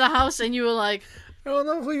came into the house and you were like, I don't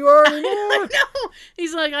know who you are anymore. I know.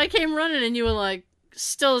 He's like, I came running and you were like,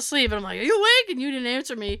 still asleep. And I'm like, are you awake? And you didn't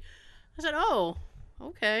answer me. I said, oh,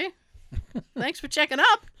 okay. Thanks for checking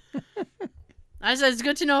up. I said, it's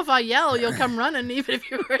good to know if I yell, you'll come running even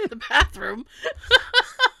if you were in the bathroom.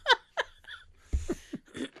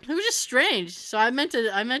 It was just strange. So I meant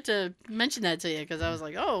to mention that to you because I was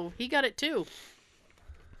like, oh, he got it too.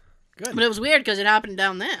 Good. But it was weird because it happened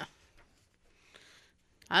down there.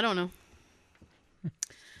 I don't know.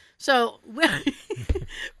 So, those are 2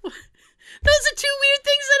 weird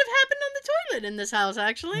things that have happened on the toilet in this house,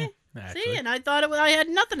 actually. See, and I thought I had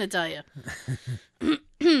nothing to tell you.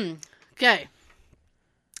 Okay.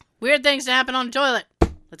 Weird things to happen on the toilet.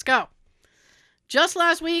 Let's go. Just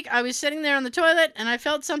last week, I was sitting there on the toilet, and I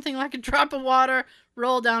felt something like a drop of water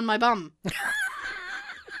roll down my bum.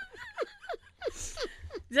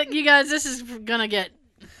 You guys, this is gonna get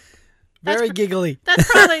very giggly.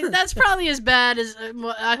 That's probably as bad as.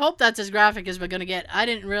 I hope that's as graphic as we're gonna get. I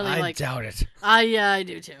didn't really I doubt it. I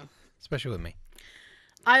do too. Especially with me.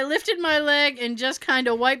 I lifted my leg and just kind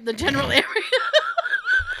of wiped the general area.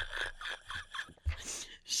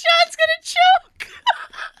 Sean's gonna choke.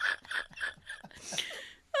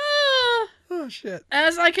 Oh, shit.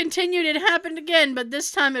 As I continued, it happened again, but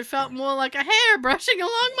this time it felt more like a hair brushing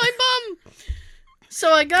along my bum.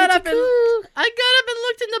 So I got up and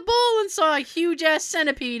looked in the bowl and saw a huge ass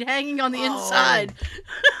centipede hanging on the inside.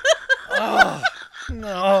 Oh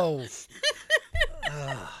no!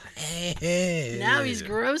 Now he's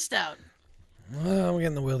grossed out. Well, I'm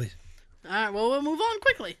getting the willies. All right, well, we'll move on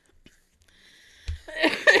quickly.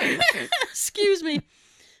 Excuse me.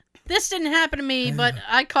 This didn't happen to me, but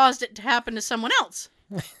I caused it to happen to someone else.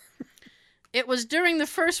 It was during the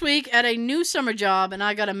first week at a new summer job, and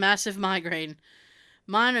I got a massive migraine.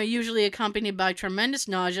 Mine are usually accompanied by tremendous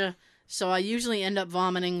nausea, so I usually end up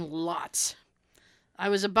vomiting lots. I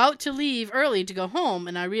was about to leave early to go home,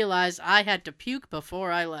 and I realized I had to puke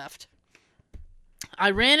before I left. I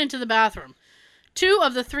ran into the bathroom. 2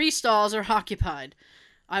 of the 3 stalls are occupied.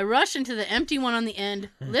 I rush into the empty one on the end,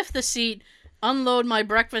 lift the seat, unload my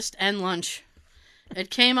breakfast and lunch. It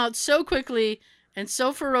came out so quickly and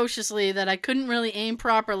so ferociously that I couldn't really aim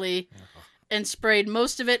properly and sprayed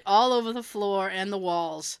most of it all over the floor and the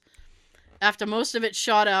walls. After most of it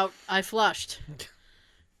shot out, I flushed.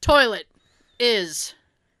 Toilet is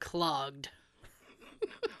clogged.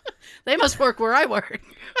 They must work where I work.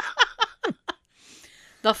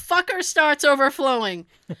 The fucker starts overflowing.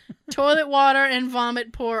 Toilet water and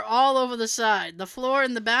vomit pour all over the side. The floor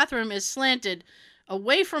in the bathroom is slanted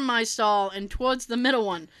away from my stall and towards the middle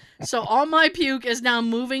one. So all my puke is now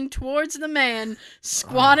moving towards the man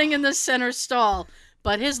squatting in the center stall.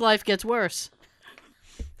 But his life gets worse.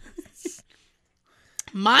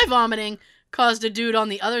 My vomiting caused a dude on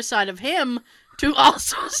the other side of him to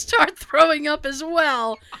also start throwing up as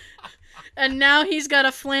well. And now he's got a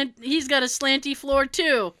slanty floor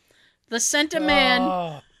too. The Senta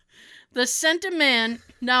Man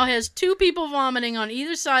now has 2 people vomiting on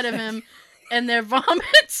either side of him, and their vomit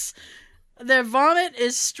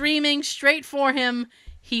is streaming straight for him.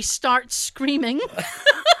 He starts screaming.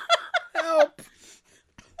 Help!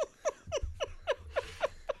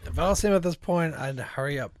 If I was him at this point, I'd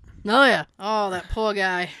hurry up. Oh yeah. Oh, that poor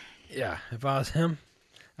guy. Yeah, if I was him,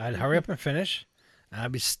 I'd hurry up and finish. And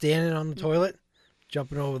I'd be standing on the toilet,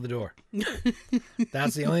 jumping over the door.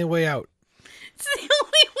 That's the only way out. It's the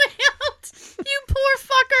only way out. You poor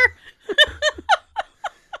fucker.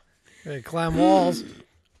 They climb walls.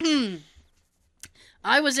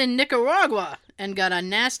 I was in Nicaragua and got a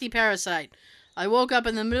nasty parasite. I woke up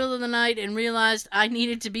in the middle of the night and realized I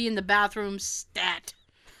needed to be in the bathroom stat.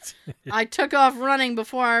 I took off running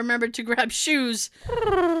before I remembered to grab shoes,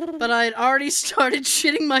 but I had already started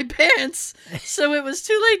shitting my pants, so it was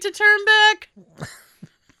too late to turn back.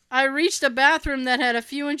 I reached a bathroom that had a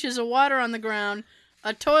few inches of water on the ground,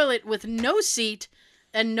 a toilet with no seat,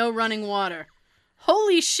 and no running water.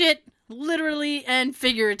 Holy shit, literally and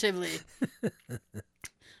figuratively.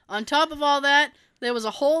 On top of all that, there was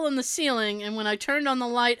a hole in the ceiling, and when I turned on the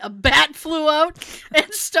light, a bat flew out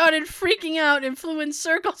and started freaking out and flew in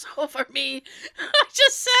circles over me. I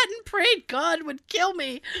just sat and prayed God would kill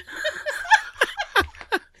me.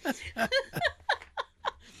 That's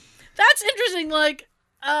interesting. Like,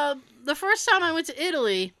 the first time I went to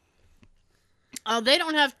Italy, they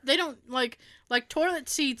don't toilet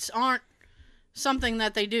seats aren't something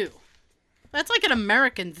that they do. That's like an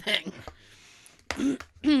American thing.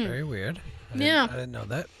 Very weird. I didn't know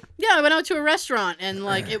that. Yeah, I went out to a restaurant and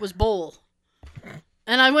it was bowl,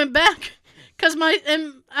 and I went back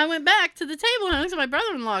I went back to the table and I looked at my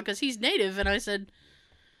brother-in-law because he's native, and I said,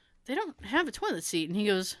 "They don't have a toilet seat," and he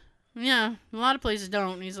goes, "Yeah, a lot of places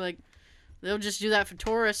don't." And he's like, "They'll just do that for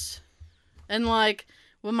tourists." And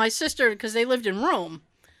when my sister, because they lived in Rome,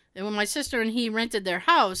 and when my sister and he rented their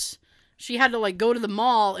house, she had to go to the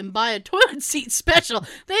mall and buy a toilet seat special.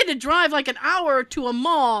 They had to drive an hour to a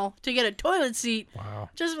mall to get a toilet seat.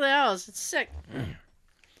 Wow. Just for the house. It's sick.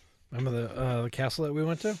 Remember the castle that we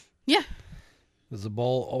went to? Yeah. There's a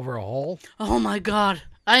bowl over a hole. Oh my God.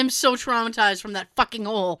 I am so traumatized from that fucking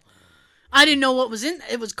hole. I didn't know what was in it.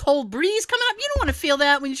 It was cold breeze coming up. You don't want to feel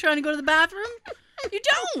that when you're trying to go to the bathroom. You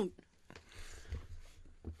don't.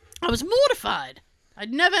 I was mortified.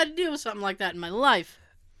 I'd never had to deal with something like that in my life.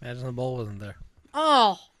 Imagine the bowl wasn't there.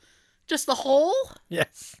 Oh, just the hole?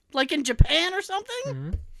 Yes. Like in Japan or something?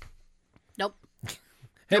 Mm-hmm. Nope.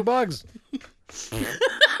 Hey, Bugs. You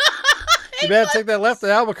better take that left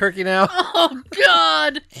to Albuquerque now. Oh,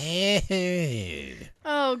 God. Hey.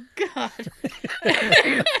 Oh, God.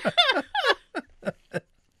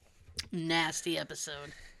 Nasty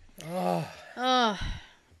episode. Oh.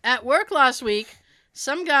 At work last week,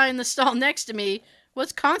 some guy in the stall next to me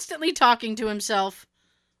was constantly talking to himself.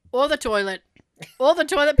 Or the toilet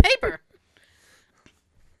paper.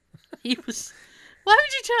 He was... Why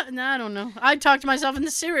would you talk... No, I don't know. I'd talk to myself in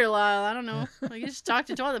the cereal aisle. I don't know. You just talk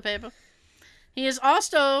to toilet paper. He is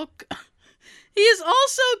also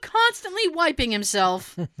constantly wiping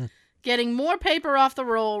himself, getting more paper off the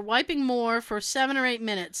roll, wiping more for 7 or 8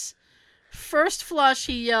 minutes. First flush,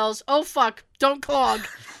 he yells, "Oh fuck, don't clog."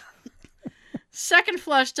 Second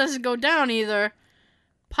flush doesn't go down either.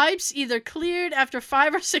 Pipes either cleared after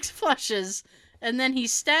 5 or 6 flushes, and then he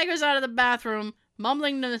staggers out of the bathroom,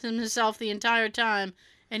 mumbling to himself the entire time,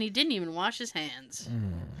 and he didn't even wash his hands.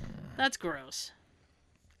 That's gross.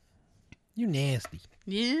 You nasty.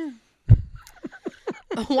 Yeah.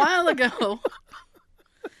 A while ago.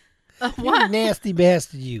 You nasty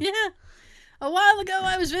bastard, you. Yeah. A while ago,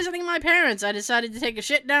 I was visiting my parents. I decided to take a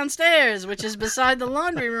shit downstairs, which is beside the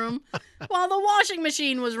laundry room, while the washing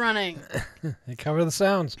machine was running. Hey, cover the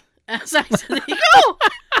sounds. As I said, there you go.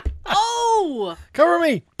 Oh! Cover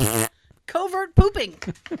me. Covert pooping.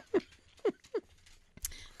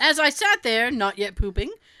 As I sat there, not yet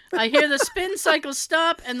pooping, I hear the spin cycle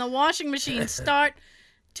stop and the washing machine start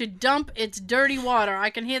to dump its dirty water.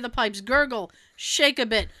 I can hear the pipes gurgle, shake a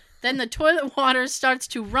bit. Then the toilet water starts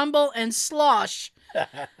to rumble and slosh.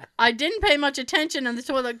 I didn't pay much attention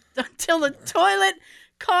until the toilet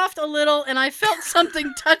coughed a little and I felt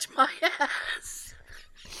something touch my ass.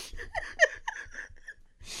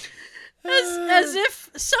 As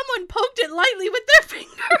if someone poked it lightly with their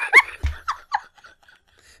finger.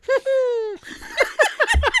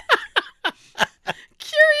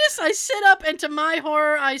 Curious, I sit up and to my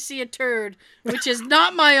horror I see a turd, which is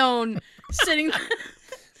not my own, sitting...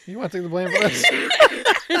 You want to take the blame for this?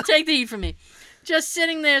 Take the heat from me. Just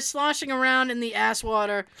sitting there sloshing around in the ass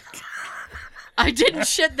water. I didn't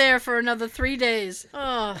shit there for another 3 days.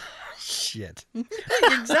 Oh, Shit.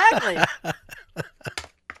 exactly.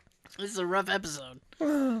 This is a rough episode.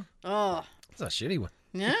 Oh. That's a shitty one.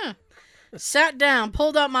 Yeah. Sat down,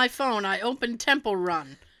 pulled out my phone. I opened Temple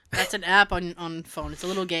Run. That's an app on phone. It's a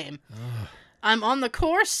little game. I'm on the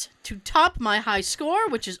course to top my high score,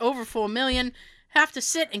 which is over 4 million. Have to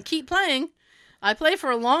sit and keep playing. I play for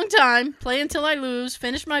a long time, play until I lose,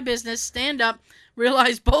 finish my business, stand up,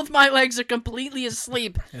 realize both my legs are completely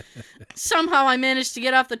asleep. Somehow I managed to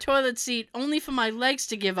get off the toilet seat, only for my legs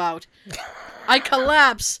to give out. I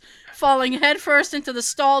collapse, falling headfirst into the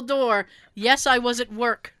stall door. Yes, I was at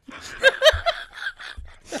work.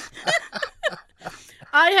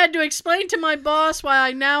 I had to explain to my boss why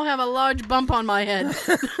I now have a large bump on my head.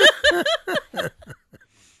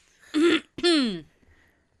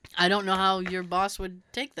 I don't know how your boss would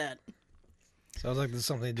take that. Sounds like this is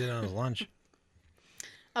something he did on his lunch.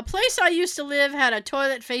 A place I used to live had a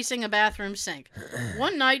toilet facing a bathroom sink.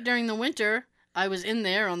 One night during the winter, I was in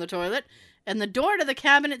there on the toilet, and the door to the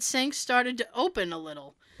cabinet sink started to open a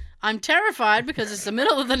little. I'm terrified because it's the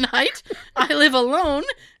middle of the night, I live alone,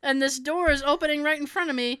 and this door is opening right in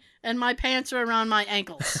front of me, and my pants are around my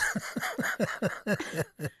ankles.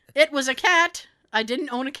 It was a cat. I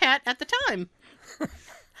didn't own a cat at the time.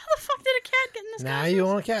 How the fuck did a cat get in this Now house? you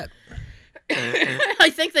own a cat. I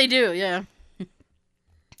think they do, yeah.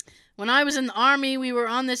 When I was in the army, we were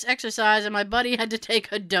on this exercise, and my buddy had to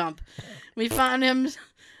take a dump. He found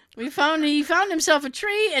himself a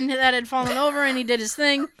tree, and that had fallen over, and he did his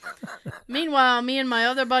thing. Meanwhile, me and my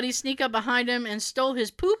other buddy sneak up behind him and stole his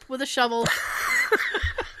poop with a shovel.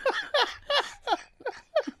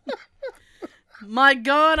 My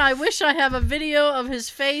God, I wish I have a video of his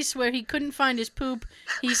face where he couldn't find his poop.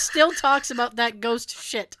 He still talks about that ghost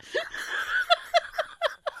shit.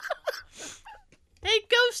 Hey,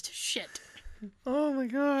 ghost shit. Oh my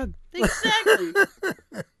God. Exactly.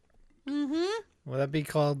 Mm-hmm. Will that be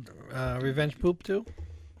called revenge poop too?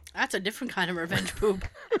 That's a different kind of revenge poop.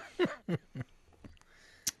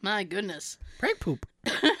 My goodness. Prank poop.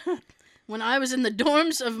 When I was in the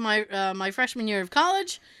dorms of my freshman year of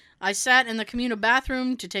college, I sat in the communal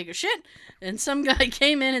bathroom to take a shit, and some guy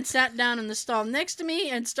came in and sat down in the stall next to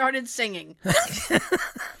me and started singing.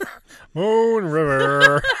 Moon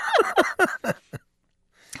River.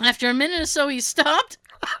 After a minute or so, he stopped,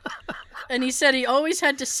 and he said he always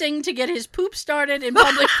had to sing to get his poop started in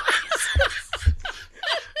public places.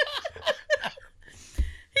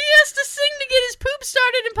 He has to sing to get his poop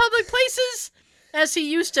started in public places, as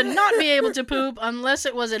he used to not be able to poop unless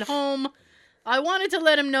it was at home. I wanted to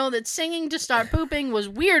let him know that singing to start pooping was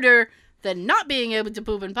weirder than not being able to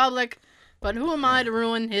poop in public, but who am I to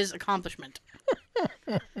ruin his accomplishment?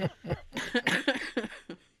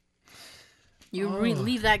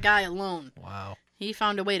 Leave that guy alone. Wow. He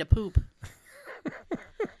found a way to poop.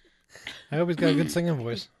 I hope he's got a good singing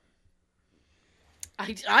voice.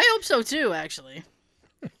 I hope so too, actually.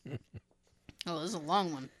 Oh, this is a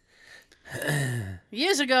long one.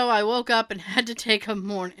 Years ago, I woke up and had to take a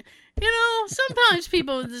morning... You know, sometimes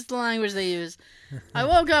people, this is the language they use. I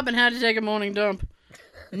woke up and had to take a morning dump.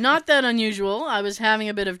 Not that unusual. I was having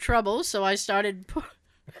a bit of trouble, so I started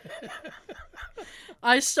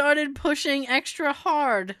pushing extra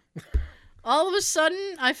hard. All of a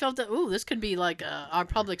sudden, I felt that, this could be like our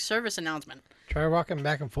public service announcement. Try rocking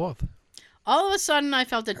back and forth. All of a sudden, I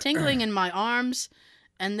felt a tingling in my arms,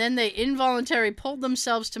 and then they involuntarily pulled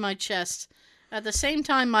themselves to my chest. At the same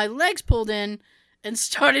time, my legs pulled in and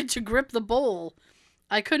started to grip the bowl.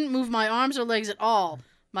 I couldn't move my arms or legs at all.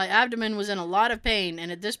 My abdomen was in a lot of pain,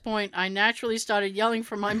 and at this point, I naturally started yelling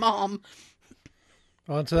for my mom.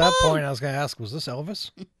 Well, to that point, I was going to ask, was this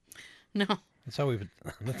Elvis? No. That's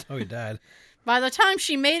how he died. By the time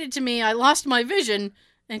she made it to me, I lost my vision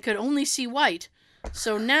and could only see white.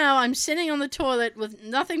 So now I'm sitting on the toilet with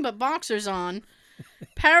nothing but boxers on,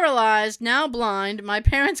 paralyzed, now blind. My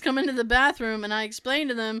parents come into the bathroom, and I explain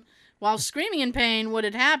to them, while screaming in pain, what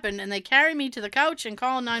had happened, and they carry me to the couch and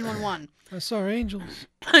call 911. I saw angels.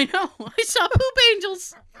 I know. I saw poop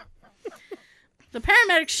angels. The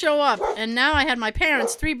paramedics show up, and now I had my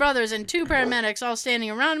parents, 3 brothers, and 2 paramedics all standing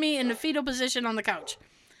around me in a fetal position on the couch.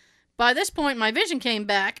 By this point, my vision came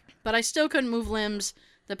back, but I still couldn't move limbs.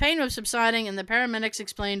 The pain was subsiding, and the paramedics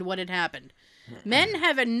explained what had happened. Men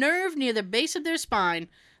have a nerve near the base of their spine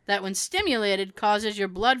that, when stimulated, causes your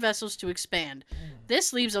blood vessels to expand.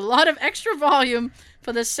 This leaves a lot of extra volume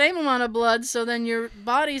for the same amount of blood, so then your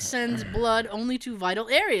body sends blood only to vital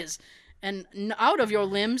areas and out of your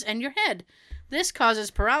limbs and your head. This causes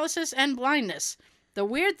paralysis and blindness. The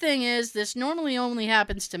weird thing is, this normally only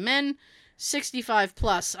happens to men, 65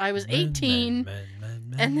 plus. I was 18,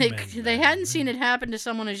 and they hadn't seen it happen to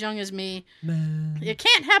someone as young as me. It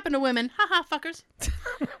can't happen to women, haha, fuckers.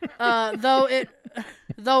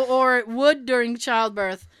 Or it would during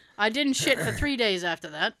childbirth. I didn't shit for 3 days after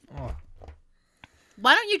that. Oh.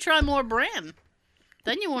 Why don't you try more bran?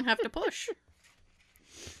 Then you won't have to push.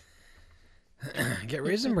 Get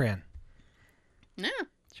Raisin Bran. Yeah.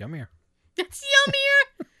 It's yummier. It's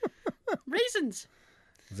yummier. Raisins.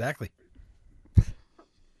 Exactly.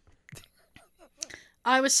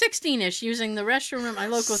 I was 16-ish using the restroom at my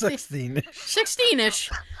local 16. 16-ish.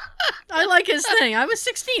 I like his thing. I was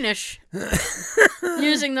 16-ish.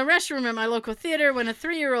 Using the restroom at my local theater when a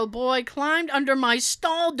 3-year-old boy climbed under my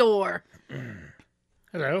stall door.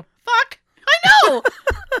 Hello. Fuck. I know.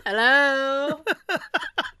 Hello.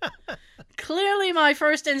 Clearly my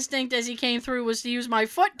first instinct as he came through was to use my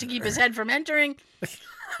foot to keep his head from entering.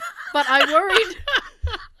 But I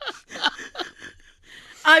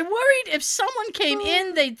worried if someone came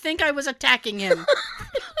in, they'd think I was attacking him.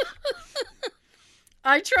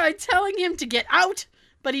 I tried telling him to get out,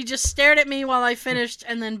 but he just stared at me while I finished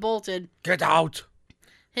and then bolted. Get out.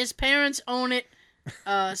 His parents own it,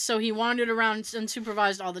 so he wandered around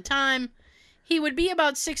unsupervised all the time. He would be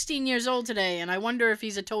about 16 years old today, and I wonder if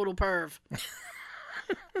he's a total perv.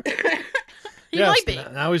 He might be.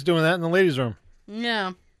 Now he's doing that in the ladies' room.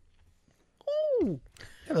 Yeah. Ooh.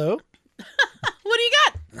 Hello. What do you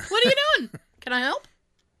got? What are you doing? Can I help?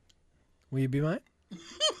 Will you be mine?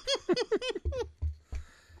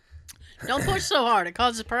 Don't push so hard. It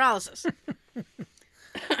causes paralysis.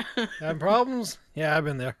 Having problems? Yeah, I've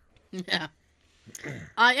been there. Yeah.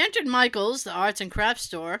 I entered Michael's, the arts and crafts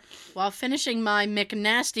store, while finishing my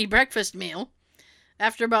McNasty breakfast meal.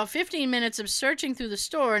 After about 15 minutes of searching through the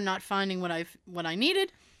store and not finding what I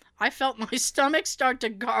needed, I felt my stomach start to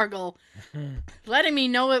gargle, letting me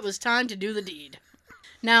know it was time to do the deed.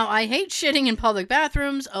 Now, I hate shitting in public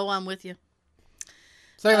bathrooms. Oh, I'm with you.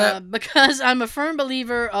 Say that. Because I'm a firm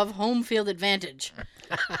believer of home field advantage.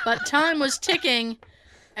 But time was ticking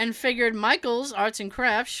and figured Michael's Arts and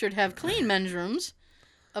Crafts should have clean men's rooms.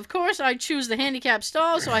 Of course, I choose the handicap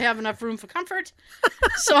stall so I have enough room for comfort.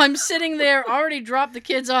 So I'm sitting there, already dropped the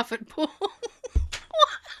kids off at pool. What?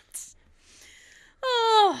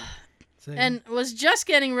 Oh. And was just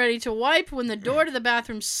getting ready to wipe when the door to the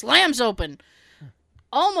bathroom slams open.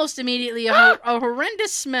 Almost immediately, a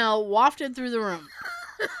horrendous smell wafted through the room.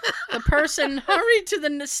 The person hurried to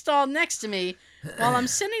the stall next to me while I'm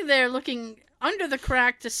sitting there looking under the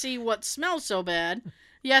crack to see what smells so bad.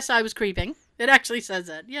 Yes, I was creeping. It actually says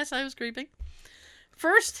that. Yes, I was creeping.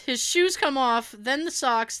 First, his shoes come off, then the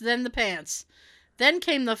socks, then the pants. Then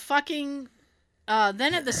came the fucking...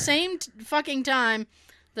 then at the same fucking time,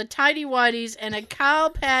 the tighty-whities and a cow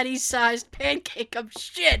patty-sized pancake of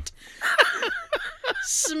shit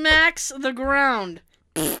smacks the ground.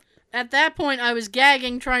 At that point, I was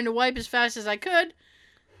gagging, trying to wipe as fast as I could,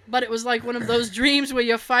 but it was like one of those dreams where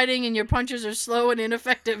you're fighting and your punches are slow and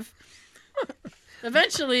ineffective.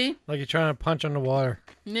 Eventually... Like you're trying to punch underwater.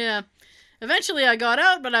 Yeah. Eventually, I got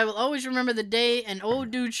out, but I will always remember the day an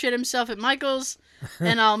old dude shit himself at Michael's,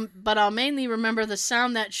 and I'll mainly remember the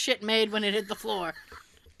sound that shit made when it hit the floor.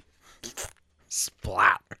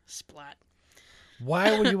 Splat. Splat.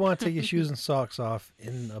 Why would you want to take your shoes and socks off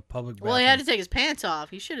in a public bathroom? Well, he had to take his pants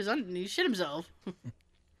off. He shit himself.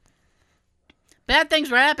 Bad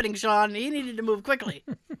things were happening, Sean. He needed to move quickly.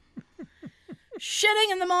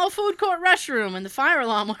 Shitting in the mall food court restroom, and the fire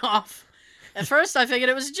alarm went off. At first, I figured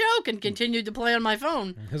it was a joke and continued to play on my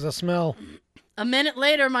phone. There's a smell. A minute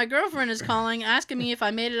later, my girlfriend is calling, asking me if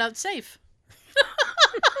I made it out safe.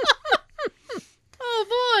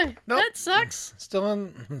 Oh, boy. Nope. That sucks. Still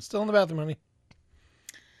in the bathroom, honey.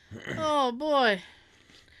 Oh, boy.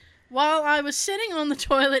 While I was sitting on the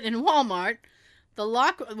toilet in Walmart, the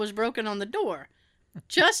lock was broken on the door.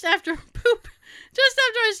 Just after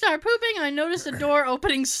I start pooping, I noticed the door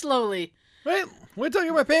opening slowly. Wait till I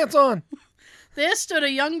get my pants on. There stood a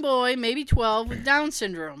young boy, maybe 12, with Down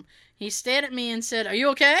syndrome. He stared at me and said, "Are you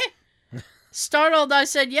okay?" Startled, I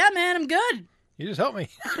said, "Yeah, man, I'm good." You just helped me.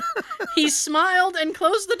 He smiled and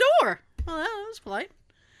closed the door. Well, that was polite.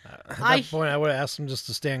 At that point, I would have asked him just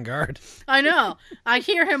to stand guard. I know. I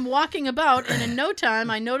hear him walking about, and in no time,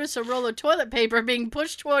 I notice a roll of toilet paper being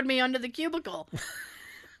pushed toward me under the cubicle.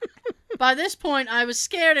 By this point, I was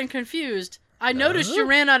scared and confused. "I noticed you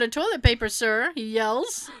ran out of toilet paper, sir," he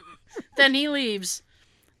yells. Then he leaves.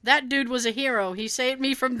 That dude was a hero. He saved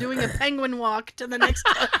me from doing a penguin walk to the next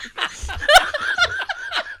toilet.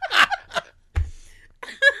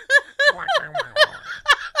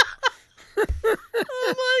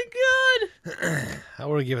 Oh my god. I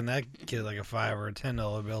would have given that kid like a $5 or a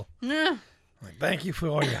 $10 bill. Yeah. Like, thank you for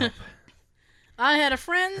all your help. I had a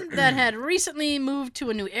friend that had recently moved to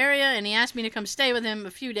a new area, and he asked me to come stay with him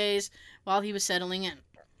a few days while he was settling in.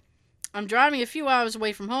 I'm driving a few hours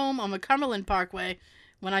away from home on the Cumberland Parkway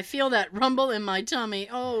when I feel that rumble in my tummy.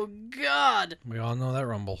 Oh, God. We all know that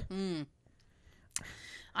rumble.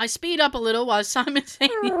 I speed up a little while simultaneously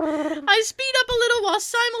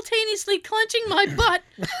clenching my butt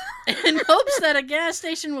in hopes that a gas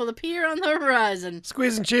station will appear on the horizon.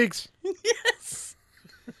 Squeezing cheeks. Yes.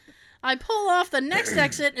 I pull off the next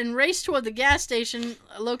exit and race toward the gas station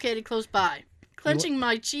located close by, clenching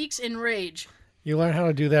my cheeks in rage. You learn how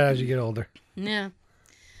to do that as you get older. Yeah.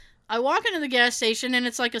 I walk into the gas station and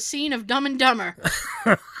it's like a scene of Dumb and Dumber.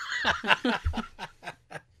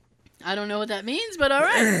 I don't know what that means, but all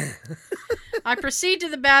right. I proceed to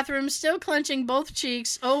the bathroom, still clenching both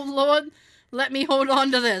cheeks. Oh, Lord, let me hold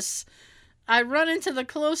on to this. I run into the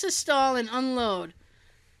closest stall and unload.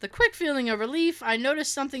 The quick feeling of relief, I notice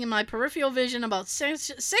something in my peripheral vision about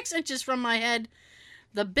 6 inches from my head.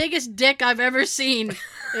 The biggest dick I've ever seen.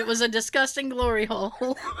 It was a disgusting glory hole.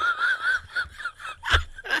 Can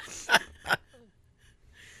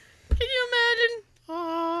you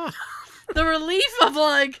imagine? The relief of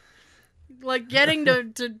like getting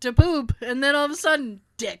to poop, and then all of a sudden,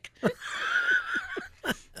 dick. Like,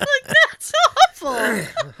 that's awful.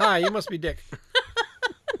 Hi, you must be Dick.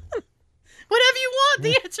 Whatever you want,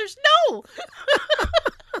 the answer's no.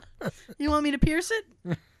 You want me to pierce it?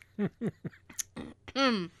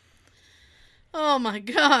 Oh my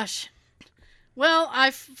gosh. Well,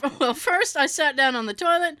 first I sat down on the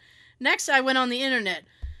toilet. Next I went on the internet.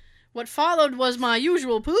 What followed was my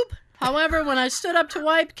usual poop. However, when I stood up to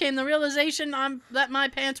wipe, came the realization that my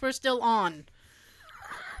pants were still on.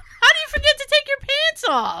 How do you forget to take your pants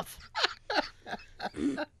off?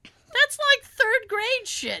 That's like 3rd grade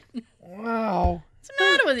shit. Wow. What's the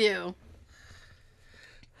matter with you?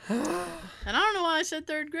 And I don't know why I said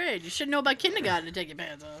 3rd grade. You should know by kindergarten to take your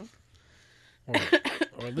pants off.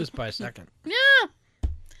 Or at least by second. Yeah.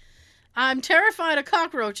 I'm terrified of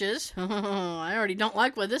cockroaches. I already don't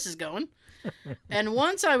like where this is going. And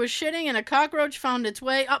once I was shitting and a cockroach found its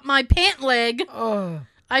way up my pant leg,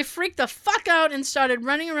 I freaked the fuck out and started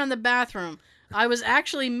running around the bathroom. I was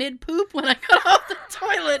actually mid-poop when I got off the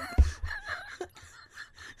toilet.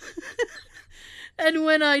 And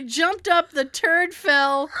when I jumped up, the turd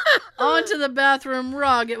fell onto the bathroom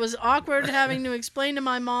rug. It was awkward having to explain to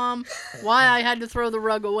my mom why I had to throw the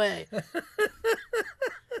rug away.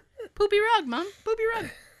 Poopy rug, Mom. Poopy rug.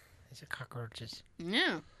 These are cockroaches.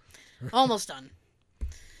 Yeah. Almost done.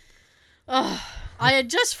 I had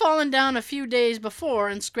just fallen down a few days before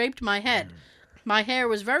and scraped my head. My hair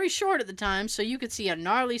was very short at the time, so you could see a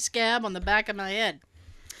gnarly scab on the back of my head.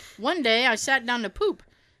 One day, I sat down to poop,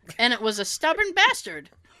 and it was a stubborn bastard.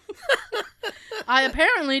 I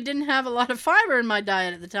apparently didn't have a lot of fiber in my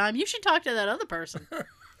diet at the time. You should talk to that other person.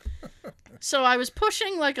 So I was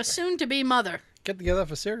pushing like a soon-to-be mother. Get together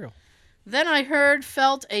for cereal. Then I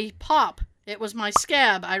felt a pop. It was my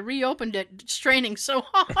scab. I reopened it, straining so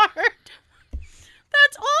hard.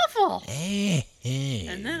 That's awful.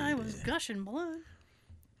 And then I was gushing blood.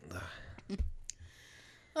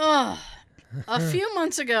 A few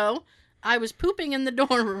months ago, I was pooping in the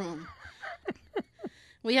dorm room.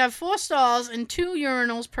 We have 4 stalls and 2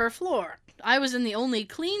 urinals per floor. I was in the only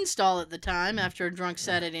clean stall at the time after a drunk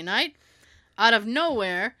Saturday night. Out of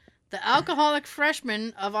nowhere, the alcoholic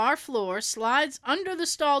freshman of our floor slides under the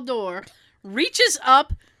stall door, reaches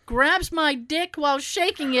up, grabs my dick while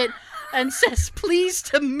shaking it, and says, "Pleased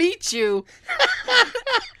to meet you."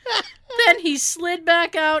 Then he slid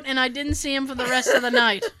back out, and I didn't see him for the rest of the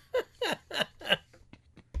night.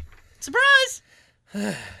 Surprise!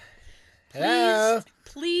 Hello.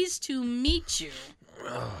 Pleased to meet you.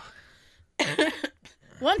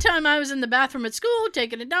 One time I was in the bathroom at school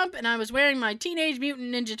taking a dump, and I was wearing my Teenage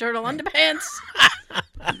Mutant Ninja Turtle underpants.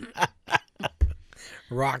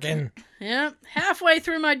 Rockin'. Yeah. Halfway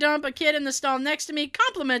through my dump, a kid in the stall next to me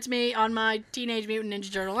compliments me on my Teenage Mutant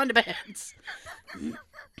Ninja Turtle underpants.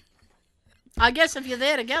 I guess if you're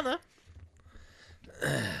there together.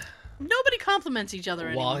 Nobody compliments each other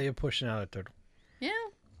anymore. While you're pushing out a turtle.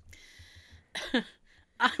 Yeah.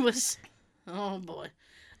 I was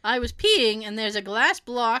peeing, and there's a glass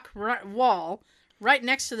block wall right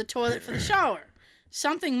next to the toilet for the shower.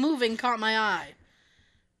 Something moving caught my eye.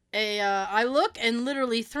 I look, and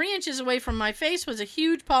literally 3 inches away from my face was a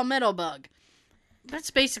huge palmetto bug.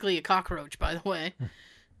 That's basically a cockroach, by the way.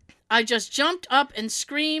 I just jumped up and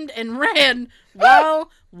screamed and ran while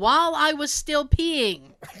I was still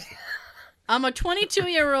peeing. I'm a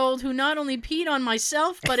 22-year-old who not only peed on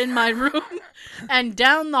myself, but in my room and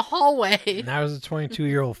down the hallway. Now there's a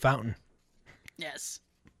 22-year-old fountain. Yes.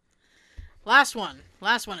 Last one.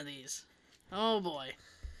 Last one of these. Oh, boy.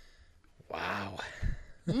 Wow.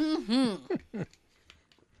 Mm-hmm.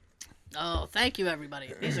 Oh, thank you,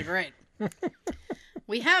 everybody. These are great.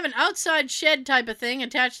 We have an outside shed type of thing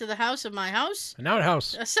attached to the house of my house. An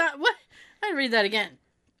outhouse. What? I read that again.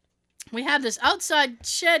 We have this outside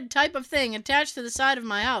shed type of thing attached to the side of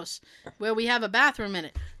my house where we have a bathroom in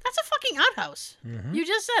it. That's a fucking outhouse. Mm-hmm. You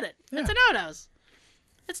just said it. Yeah. It's an outhouse.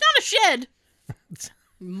 It's not a shed.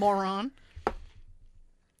 Moron.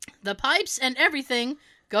 The pipes and everything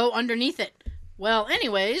go underneath it. Well,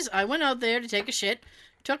 anyways, I went out there to take a shit,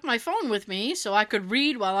 took my phone with me so I could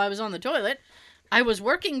read while I was on the toilet. I was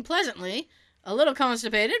working pleasantly, a little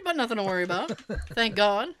constipated, but nothing to worry about. Thank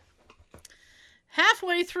God.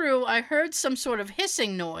 Halfway through, I heard some sort of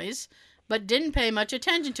hissing noise, but didn't pay much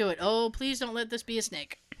attention to it. Oh, please don't let this be a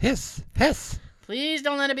snake. Hiss. Hiss. Please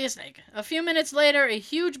don't let it be a snake. A few minutes later, a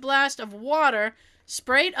huge blast of water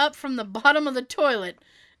sprayed up from the bottom of the toilet.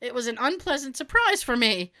 It was an unpleasant surprise for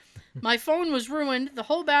me. My phone was ruined, the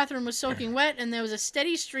whole bathroom was soaking wet, and there was a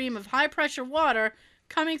steady stream of high-pressure water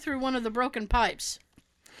coming through one of the broken pipes.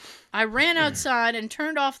 I ran outside and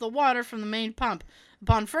turned off the water from the main pump.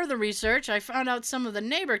 Upon further research, I found out some of the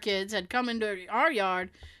neighbor kids had come into our yard,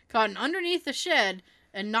 gotten underneath the shed,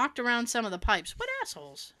 and knocked around some of the pipes. What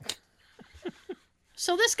assholes.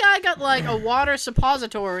 So this guy got like a water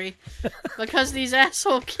suppository because these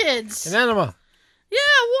asshole kids... An enema. Yeah,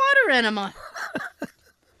 water enema.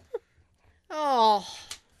 Oh,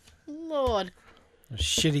 Lord.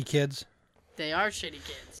 Shitty kids. They are shitty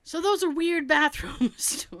kids. So those are weird bathroom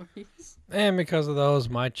stories. And because of those,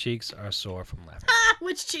 my cheeks are sore from laughing. Ah,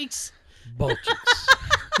 which cheeks? Both cheeks.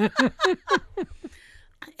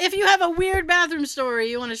 If you have a weird bathroom story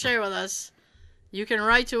you want to share with us, you can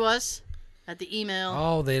write to us at the email.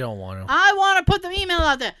 Oh, they don't want to. I want to put the email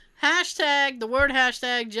out there. Hashtag, the word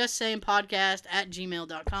hashtag,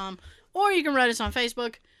 justsayingpodcast@gmail.com. Or you can write us on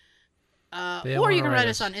Facebook. Or you can write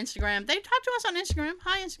us on Instagram. They talk to us on Instagram.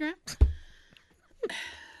 Hi, Instagram.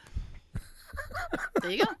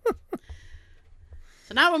 There you go.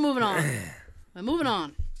 So now we're moving on. We're moving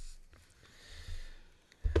on.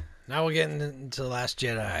 Now we're getting into The Last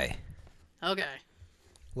Jedi. Okay.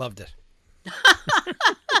 Loved it.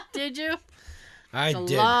 Did you? I There's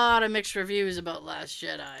did. a lot of mixed reviews about Last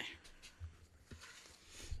Jedi.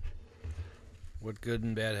 What good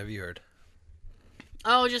and bad have you heard?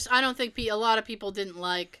 Oh, I don't think a lot of people didn't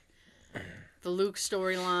like the Luke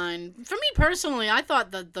storyline. For me personally, I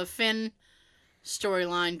thought that the Finn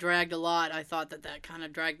storyline dragged a lot. I thought that kind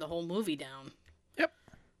of dragged the whole movie down. Yep.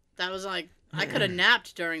 That was like, I could have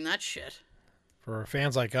napped during that shit. For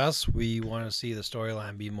fans like us, we want to see the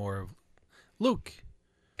storyline be more of Luke.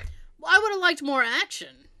 Well, I would have liked more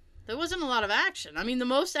action. There wasn't a lot of action. I mean, the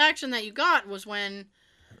most action that you got was when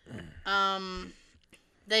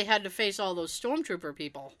they had to face all those stormtrooper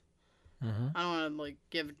people. Mm-hmm. I don't want to like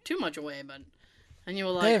give too much away, but and you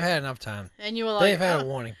were like, They've had enough time. And you were like, They've had a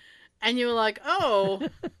warning. And you were like, oh,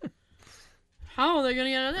 how are they gonna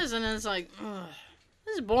get out of this? And then it's like, ugh,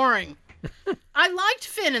 this is boring. I liked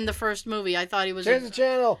Finn in the first movie. I thought he was. Change the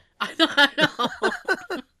channel. I know.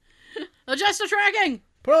 Adjust the tracking.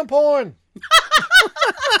 Put on porn.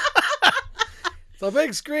 It's a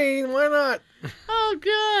big screen. Why not? Oh,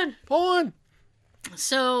 good. Porn.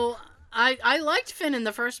 So I liked Finn in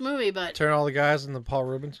the first movie, but Turn all the guys into Paul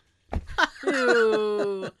Rubens.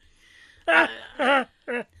 Ooh.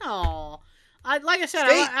 Oh, like I said,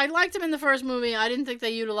 I liked him in the first movie. I didn't think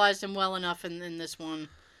they utilized him well enough in this one.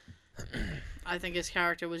 I think his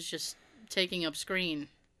character was just taking up screen.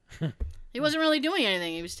 He wasn't really doing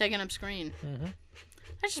anything. He was taking up screen. Mm-hmm.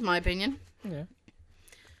 That's just my opinion. Yeah.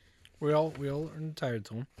 We all are entitled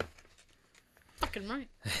to him. Fucking right.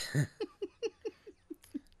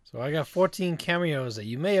 So I got 14 cameos that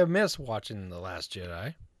you may have missed watching The Last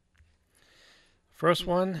Jedi. First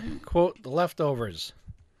one, quote, The Leftovers.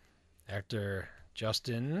 Actor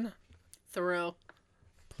Justin Theroux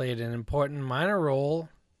played an important minor role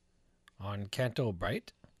on Canto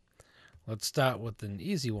Bright. Let's start with an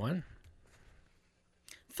easy one.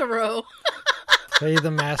 Theroux. Play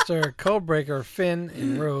the master codebreaker Finn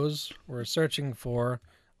and Rose were searching for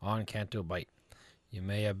on Canto Bight. You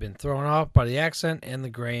may have been thrown off by the accent and the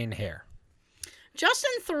graying hair.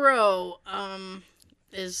 Justin Theroux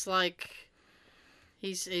is like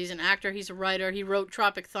he's an actor, he's a writer. He wrote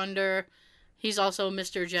Tropic Thunder. He's also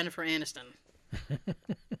Mr. Jennifer Aniston.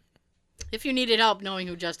 If you needed help knowing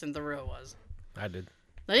who Justin Theroux was. I did.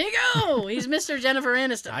 There you go. He's Mr. Jennifer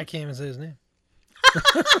Aniston. I can't even say his name.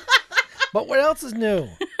 But what else is new?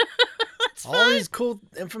 All these cool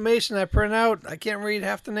information I print out, I can't read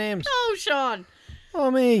half the names. Oh, Sean. Oh,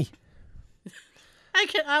 me.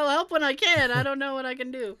 I'll help when I can. I don't know what I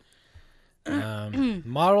can do.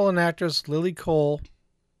 Model and actress Lily Cole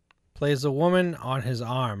plays a woman on his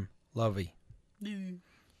arm, Lovey. Did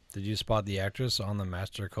you spot the actress on the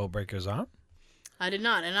Master Codebreaker's arm? I did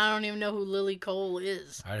not, and I don't even know who Lily Cole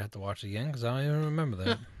is. I'd have to watch it again because I don't even remember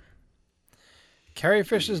that. Carrie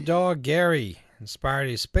Fisher's dog, Gary, inspired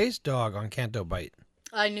a space dog on Canto Bite.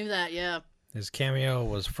 I knew that, yeah. His cameo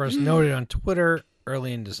was first noted on Twitter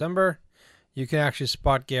early in December. You can actually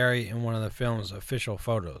spot Gary in one of the film's official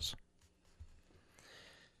photos.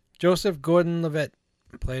 Joseph Gordon-Levitt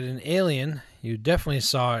played an alien you definitely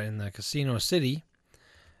saw in the Casino City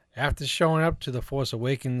after showing up to The Force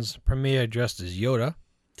Awakens premiere dressed as Yoda.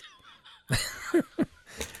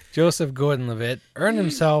 Joseph Gordon-Levitt earned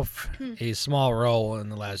himself a small role in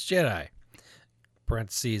The Last Jedi.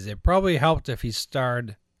 Parentheses, it probably helped if he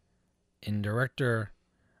starred in director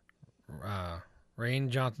Rian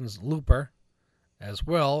Johnson's Looper as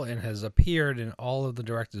well and has appeared in all of the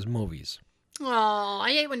director's movies. Oh,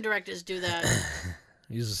 I hate when directors do that.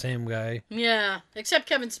 He's the same guy. Yeah, except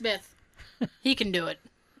Kevin Smith. He can do it.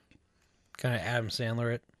 Kind of Adam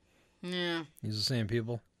Sandler it. Yeah. He's the same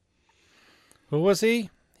people. Who was he?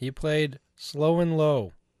 He played Slow and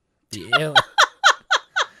Low, the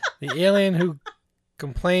alien who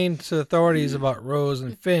complained to authorities about Rose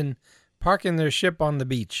and Finn parking their ship on the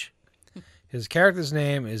beach. His character's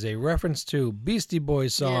name is a reference to Beastie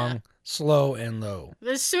Boys' song, Slow and Low.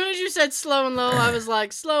 As soon as you said slow and low, I was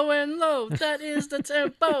like, slow and low, that is the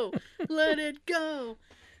tempo. Let it go.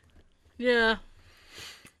 Yeah.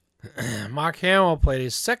 Mark Hamill played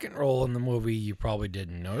his second role in the movie you probably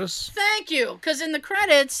didn't notice. Thank you, because in the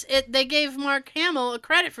credits, they gave Mark Hamill a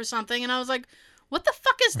credit for something, and I was like, what the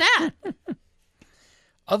fuck is that?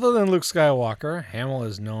 Other than Luke Skywalker, Hamill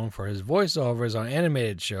is known for his voiceovers on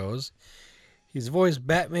animated shows. He's voiced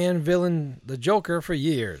Batman villain the Joker for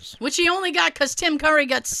years. Which he only got because Tim Curry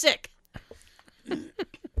got sick.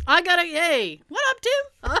 I got a yay. What up,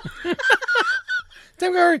 Tim?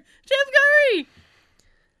 Tim Curry! Tim Curry!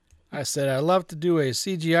 I said, I'd love to do a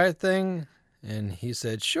CGI thing, and he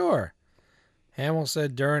said, sure. Hamill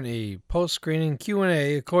said during a post-screening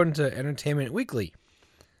Q&A, according to Entertainment Weekly.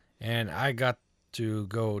 And I got to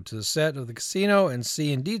go to the set of the casino and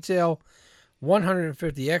see in detail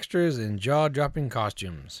 150 extras in jaw-dropping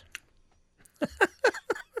costumes.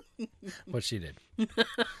 What she did.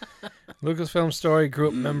 Lucasfilm Story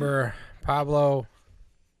Group member Pablo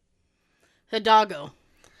Hidalgo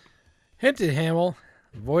hinted Hamill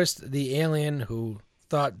voiced the alien who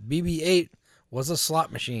thought BB-8 was a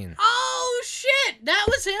slot machine. Oh, shit! That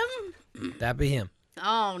was him? That'd be him.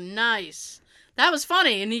 Oh, nice. That was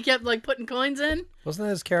funny, and he kept, like, putting coins in? Wasn't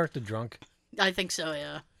his character drunk? I think so,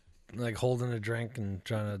 yeah. Like holding a drink and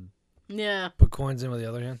trying Yeah. to put coins in with the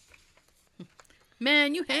other hand?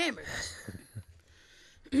 Man, you hammered.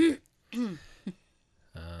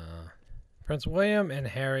 Prince William and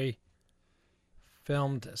Harry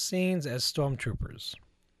filmed scenes as stormtroopers.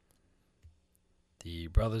 The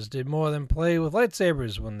brothers did more than play with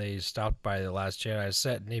lightsabers when they stopped by The Last Jedi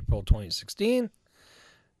set in April 2016.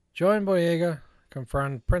 Joan Boyega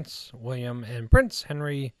confirmed Prince William and Prince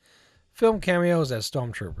Henry filmed cameos as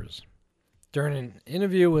stormtroopers. During an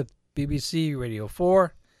interview with BBC Radio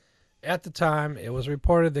 4, at the time, it was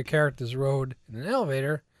reported the characters rode in an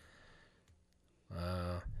elevator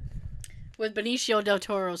With Benicio del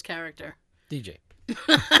Toro's character. DJ.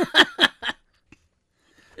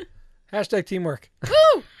 Hashtag teamwork.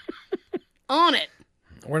 Woo! On it.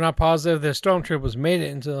 We're not positive the stormtroopers made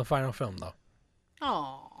it into the final film, though.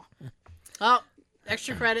 Aw. Oh,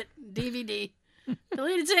 extra credit. DVD.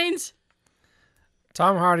 Deleted scenes.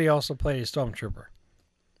 Tom Hardy also played a stormtrooper.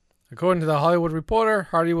 According to The Hollywood Reporter,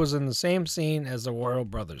 Hardy was in the same scene as the Royal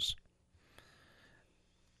Brothers.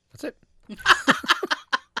 That's it.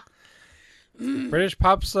 British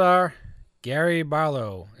pop star Gary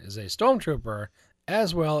Barlow is a stormtrooper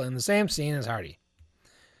as well in the same scene as Hardy.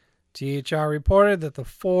 THR reported that the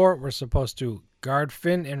four were supposed to guard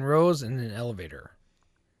Finn and Rose in an elevator.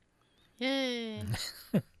 Yay.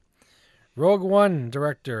 Rogue One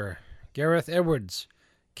director Gareth Edwards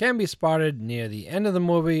can be spotted near the end of the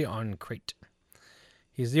movie on Crate.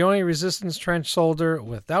 He's the only Resistance trench soldier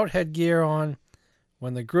without headgear on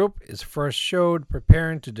when the group is first showed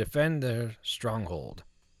preparing to defend their stronghold.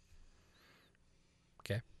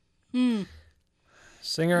 Okay.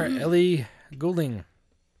 Singer Ellie Goulding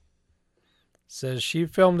says she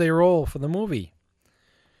filmed a role for the movie.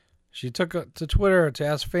 She took to Twitter to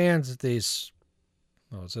ask fans if they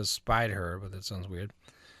Oh, it says spied her, but that sounds weird.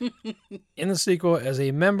 In the sequel as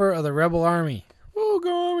a member of the Rebel Army. Oh,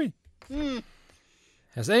 go Army! Mm.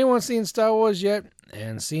 Has anyone seen Star Wars yet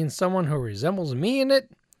and seen someone who resembles me in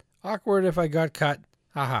it? Awkward if I got cut.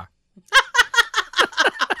 Haha.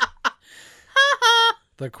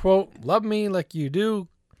 The quote, "Love me like you do,"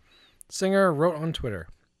 singer wrote on Twitter.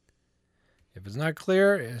 If it's not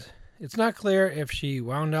clear if she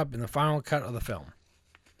wound up in the final cut of the film.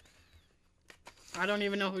 I don't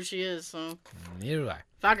even know who she is, so. Neither do I.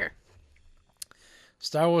 Fuck her.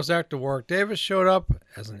 Star Wars actor Warwick Davis showed up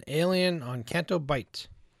as an alien on Canto Bight.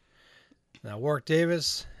 Now, Warwick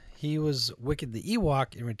Davis, he was Wicket the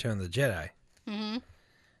Ewok in Return of the Jedi. Mm-hmm.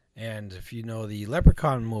 And if you know the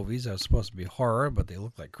Leprechaun movies, that was supposed to be horror, but they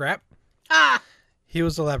look like crap. Ah! He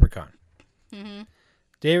was the Leprechaun. Mm-hmm.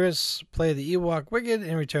 Davis played the Ewok Wicket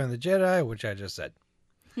in Return of the Jedi, which I just said.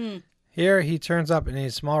 Hmm. Here, he turns up in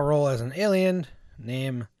a small role as an alien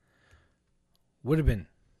named Woodabin.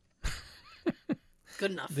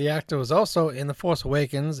 Good enough. The actor was also in The Force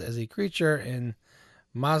Awakens as a creature in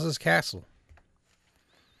Maz's castle.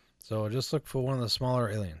 So just look for one of the smaller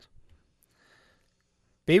aliens.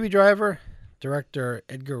 Baby Driver, director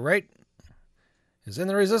Edgar Wright, is in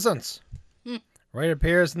The Resistance. Wright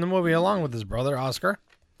appears in the movie along with his brother Oscar.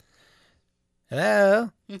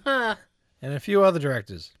 Hello. And a few other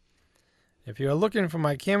directors. If you are looking for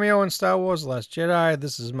my cameo in Star Wars The Last Jedi,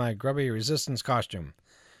 this is my grubby Resistance costume.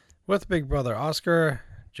 With Big Brother Oscar,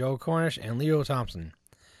 Joe Cornish, and Leo Thompson.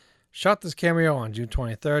 Shot this cameo on June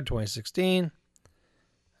 23rd, 2016.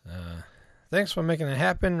 Thanks for making it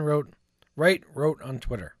happen, Wright wrote on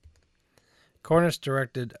Twitter. Cornish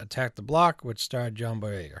directed Attack the Block, which starred John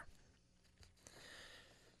Boyega.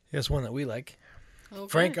 Here's one that we like. Okay.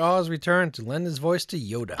 Frank Oz returned to lend his voice to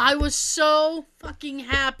Yoda. I was so fucking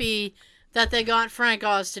happy that they got Frank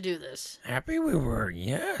Oz to do this. Happy we were,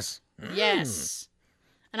 yes. Yes.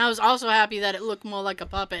 And I was also happy that it looked more like a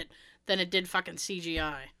puppet than it did fucking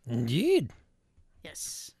CGI. Indeed.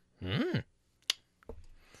 Yes.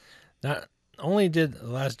 Not only did The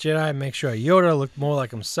Last Jedi make sure Yoda looked more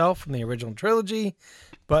like himself from the original trilogy,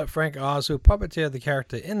 but Frank Oz, who puppeteered the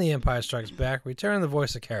character in The Empire Strikes Back, returned the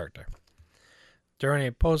voice of character. During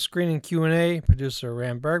a post-screening Q&A, producer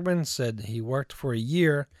Ram Bergman said he worked for a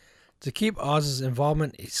year to keep Oz's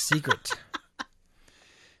involvement a secret.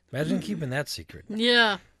 Imagine keeping that secret.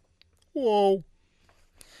 Yeah. Whoa.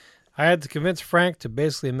 I had to convince Frank to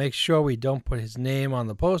basically make sure we don't put his name on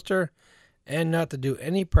the poster and not to do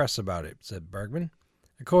any press about it, said Bergman,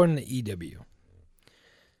 according to EW,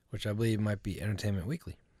 which I believe might be Entertainment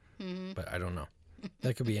Weekly, but I don't know.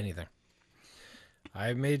 That could be anything.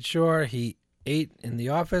 I made sure he ate in the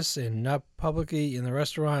office and not publicly in the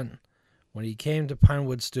restaurant when he came to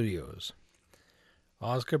Pinewood Studios.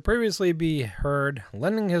 Oz could previously be heard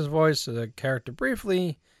lending his voice to the character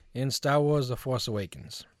briefly in Star Wars The Force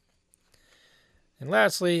Awakens. And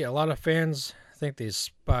lastly, a lot of fans think they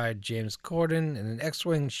spied James Corden in an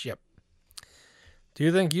X-Wing ship. Do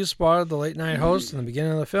you think you spotted the late-night host in the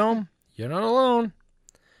beginning of the film? You're not alone.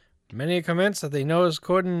 Many comments that they noticed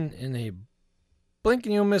Corden in a blink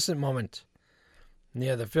and you'll miss it moment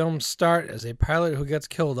near the film's start as a pilot who gets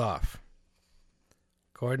killed off.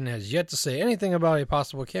 Corden has yet to say anything about a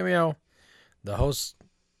possible cameo. The host's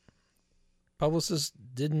publicist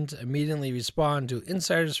didn't immediately respond to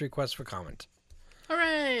insiders' requests for comment.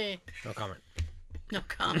 Hooray! No comment. No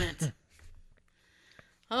comment.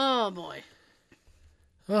 Oh, boy.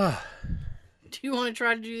 Do you want to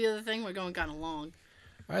try to do the other thing? We're going kind of long.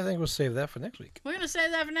 I think we'll save that for next week. We're going to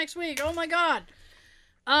save that for next week. Oh, my God.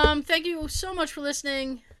 Thank you so much for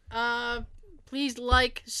listening. Please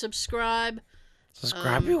like, subscribe.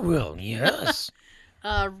 Subscribe you will, yes.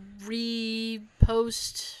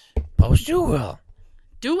 Repost. Post you will.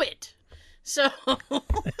 Do it. So.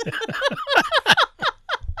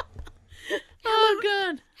 Oh,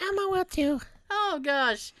 God. Emma will too. Oh,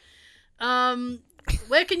 gosh.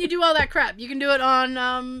 Where can you do all that crap? You can do it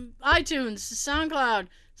on iTunes, SoundCloud,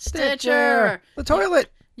 Stitcher. The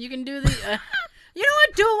toilet. You can do the... you know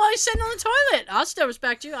what? Do it while you're sitting on the toilet. I'll still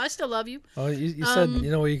respect you. I still love you. Oh, you said,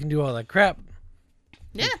 you know where you can do all that crap.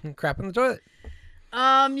 Yeah. Crap in the toilet.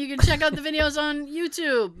 You can check out the videos on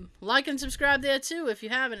YouTube. Like and subscribe there too if you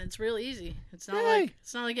haven't. It's real easy. It's not like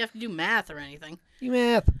you have to do math or anything. You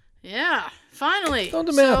math. Yeah. Finally. Don't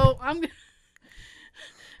do math. So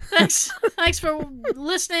Thanks for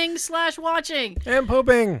listening / watching. And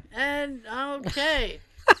pooping. And okay.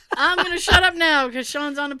 I'm gonna shut up now because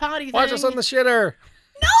Sean's on the potty thing. Watch us on the shitter.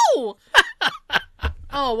 No.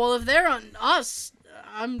 Oh well, if they're on us,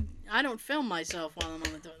 I don't film myself while I'm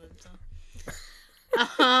on the toilet. So.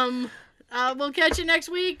 We'll catch you next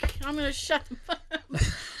week. I'm going to shut the fuck up.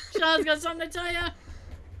 Sean's got something to tell you.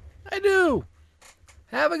 I do.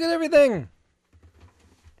 Have a good everything.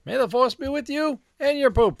 May the force be with you and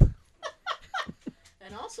your poop.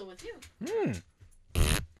 And also with you.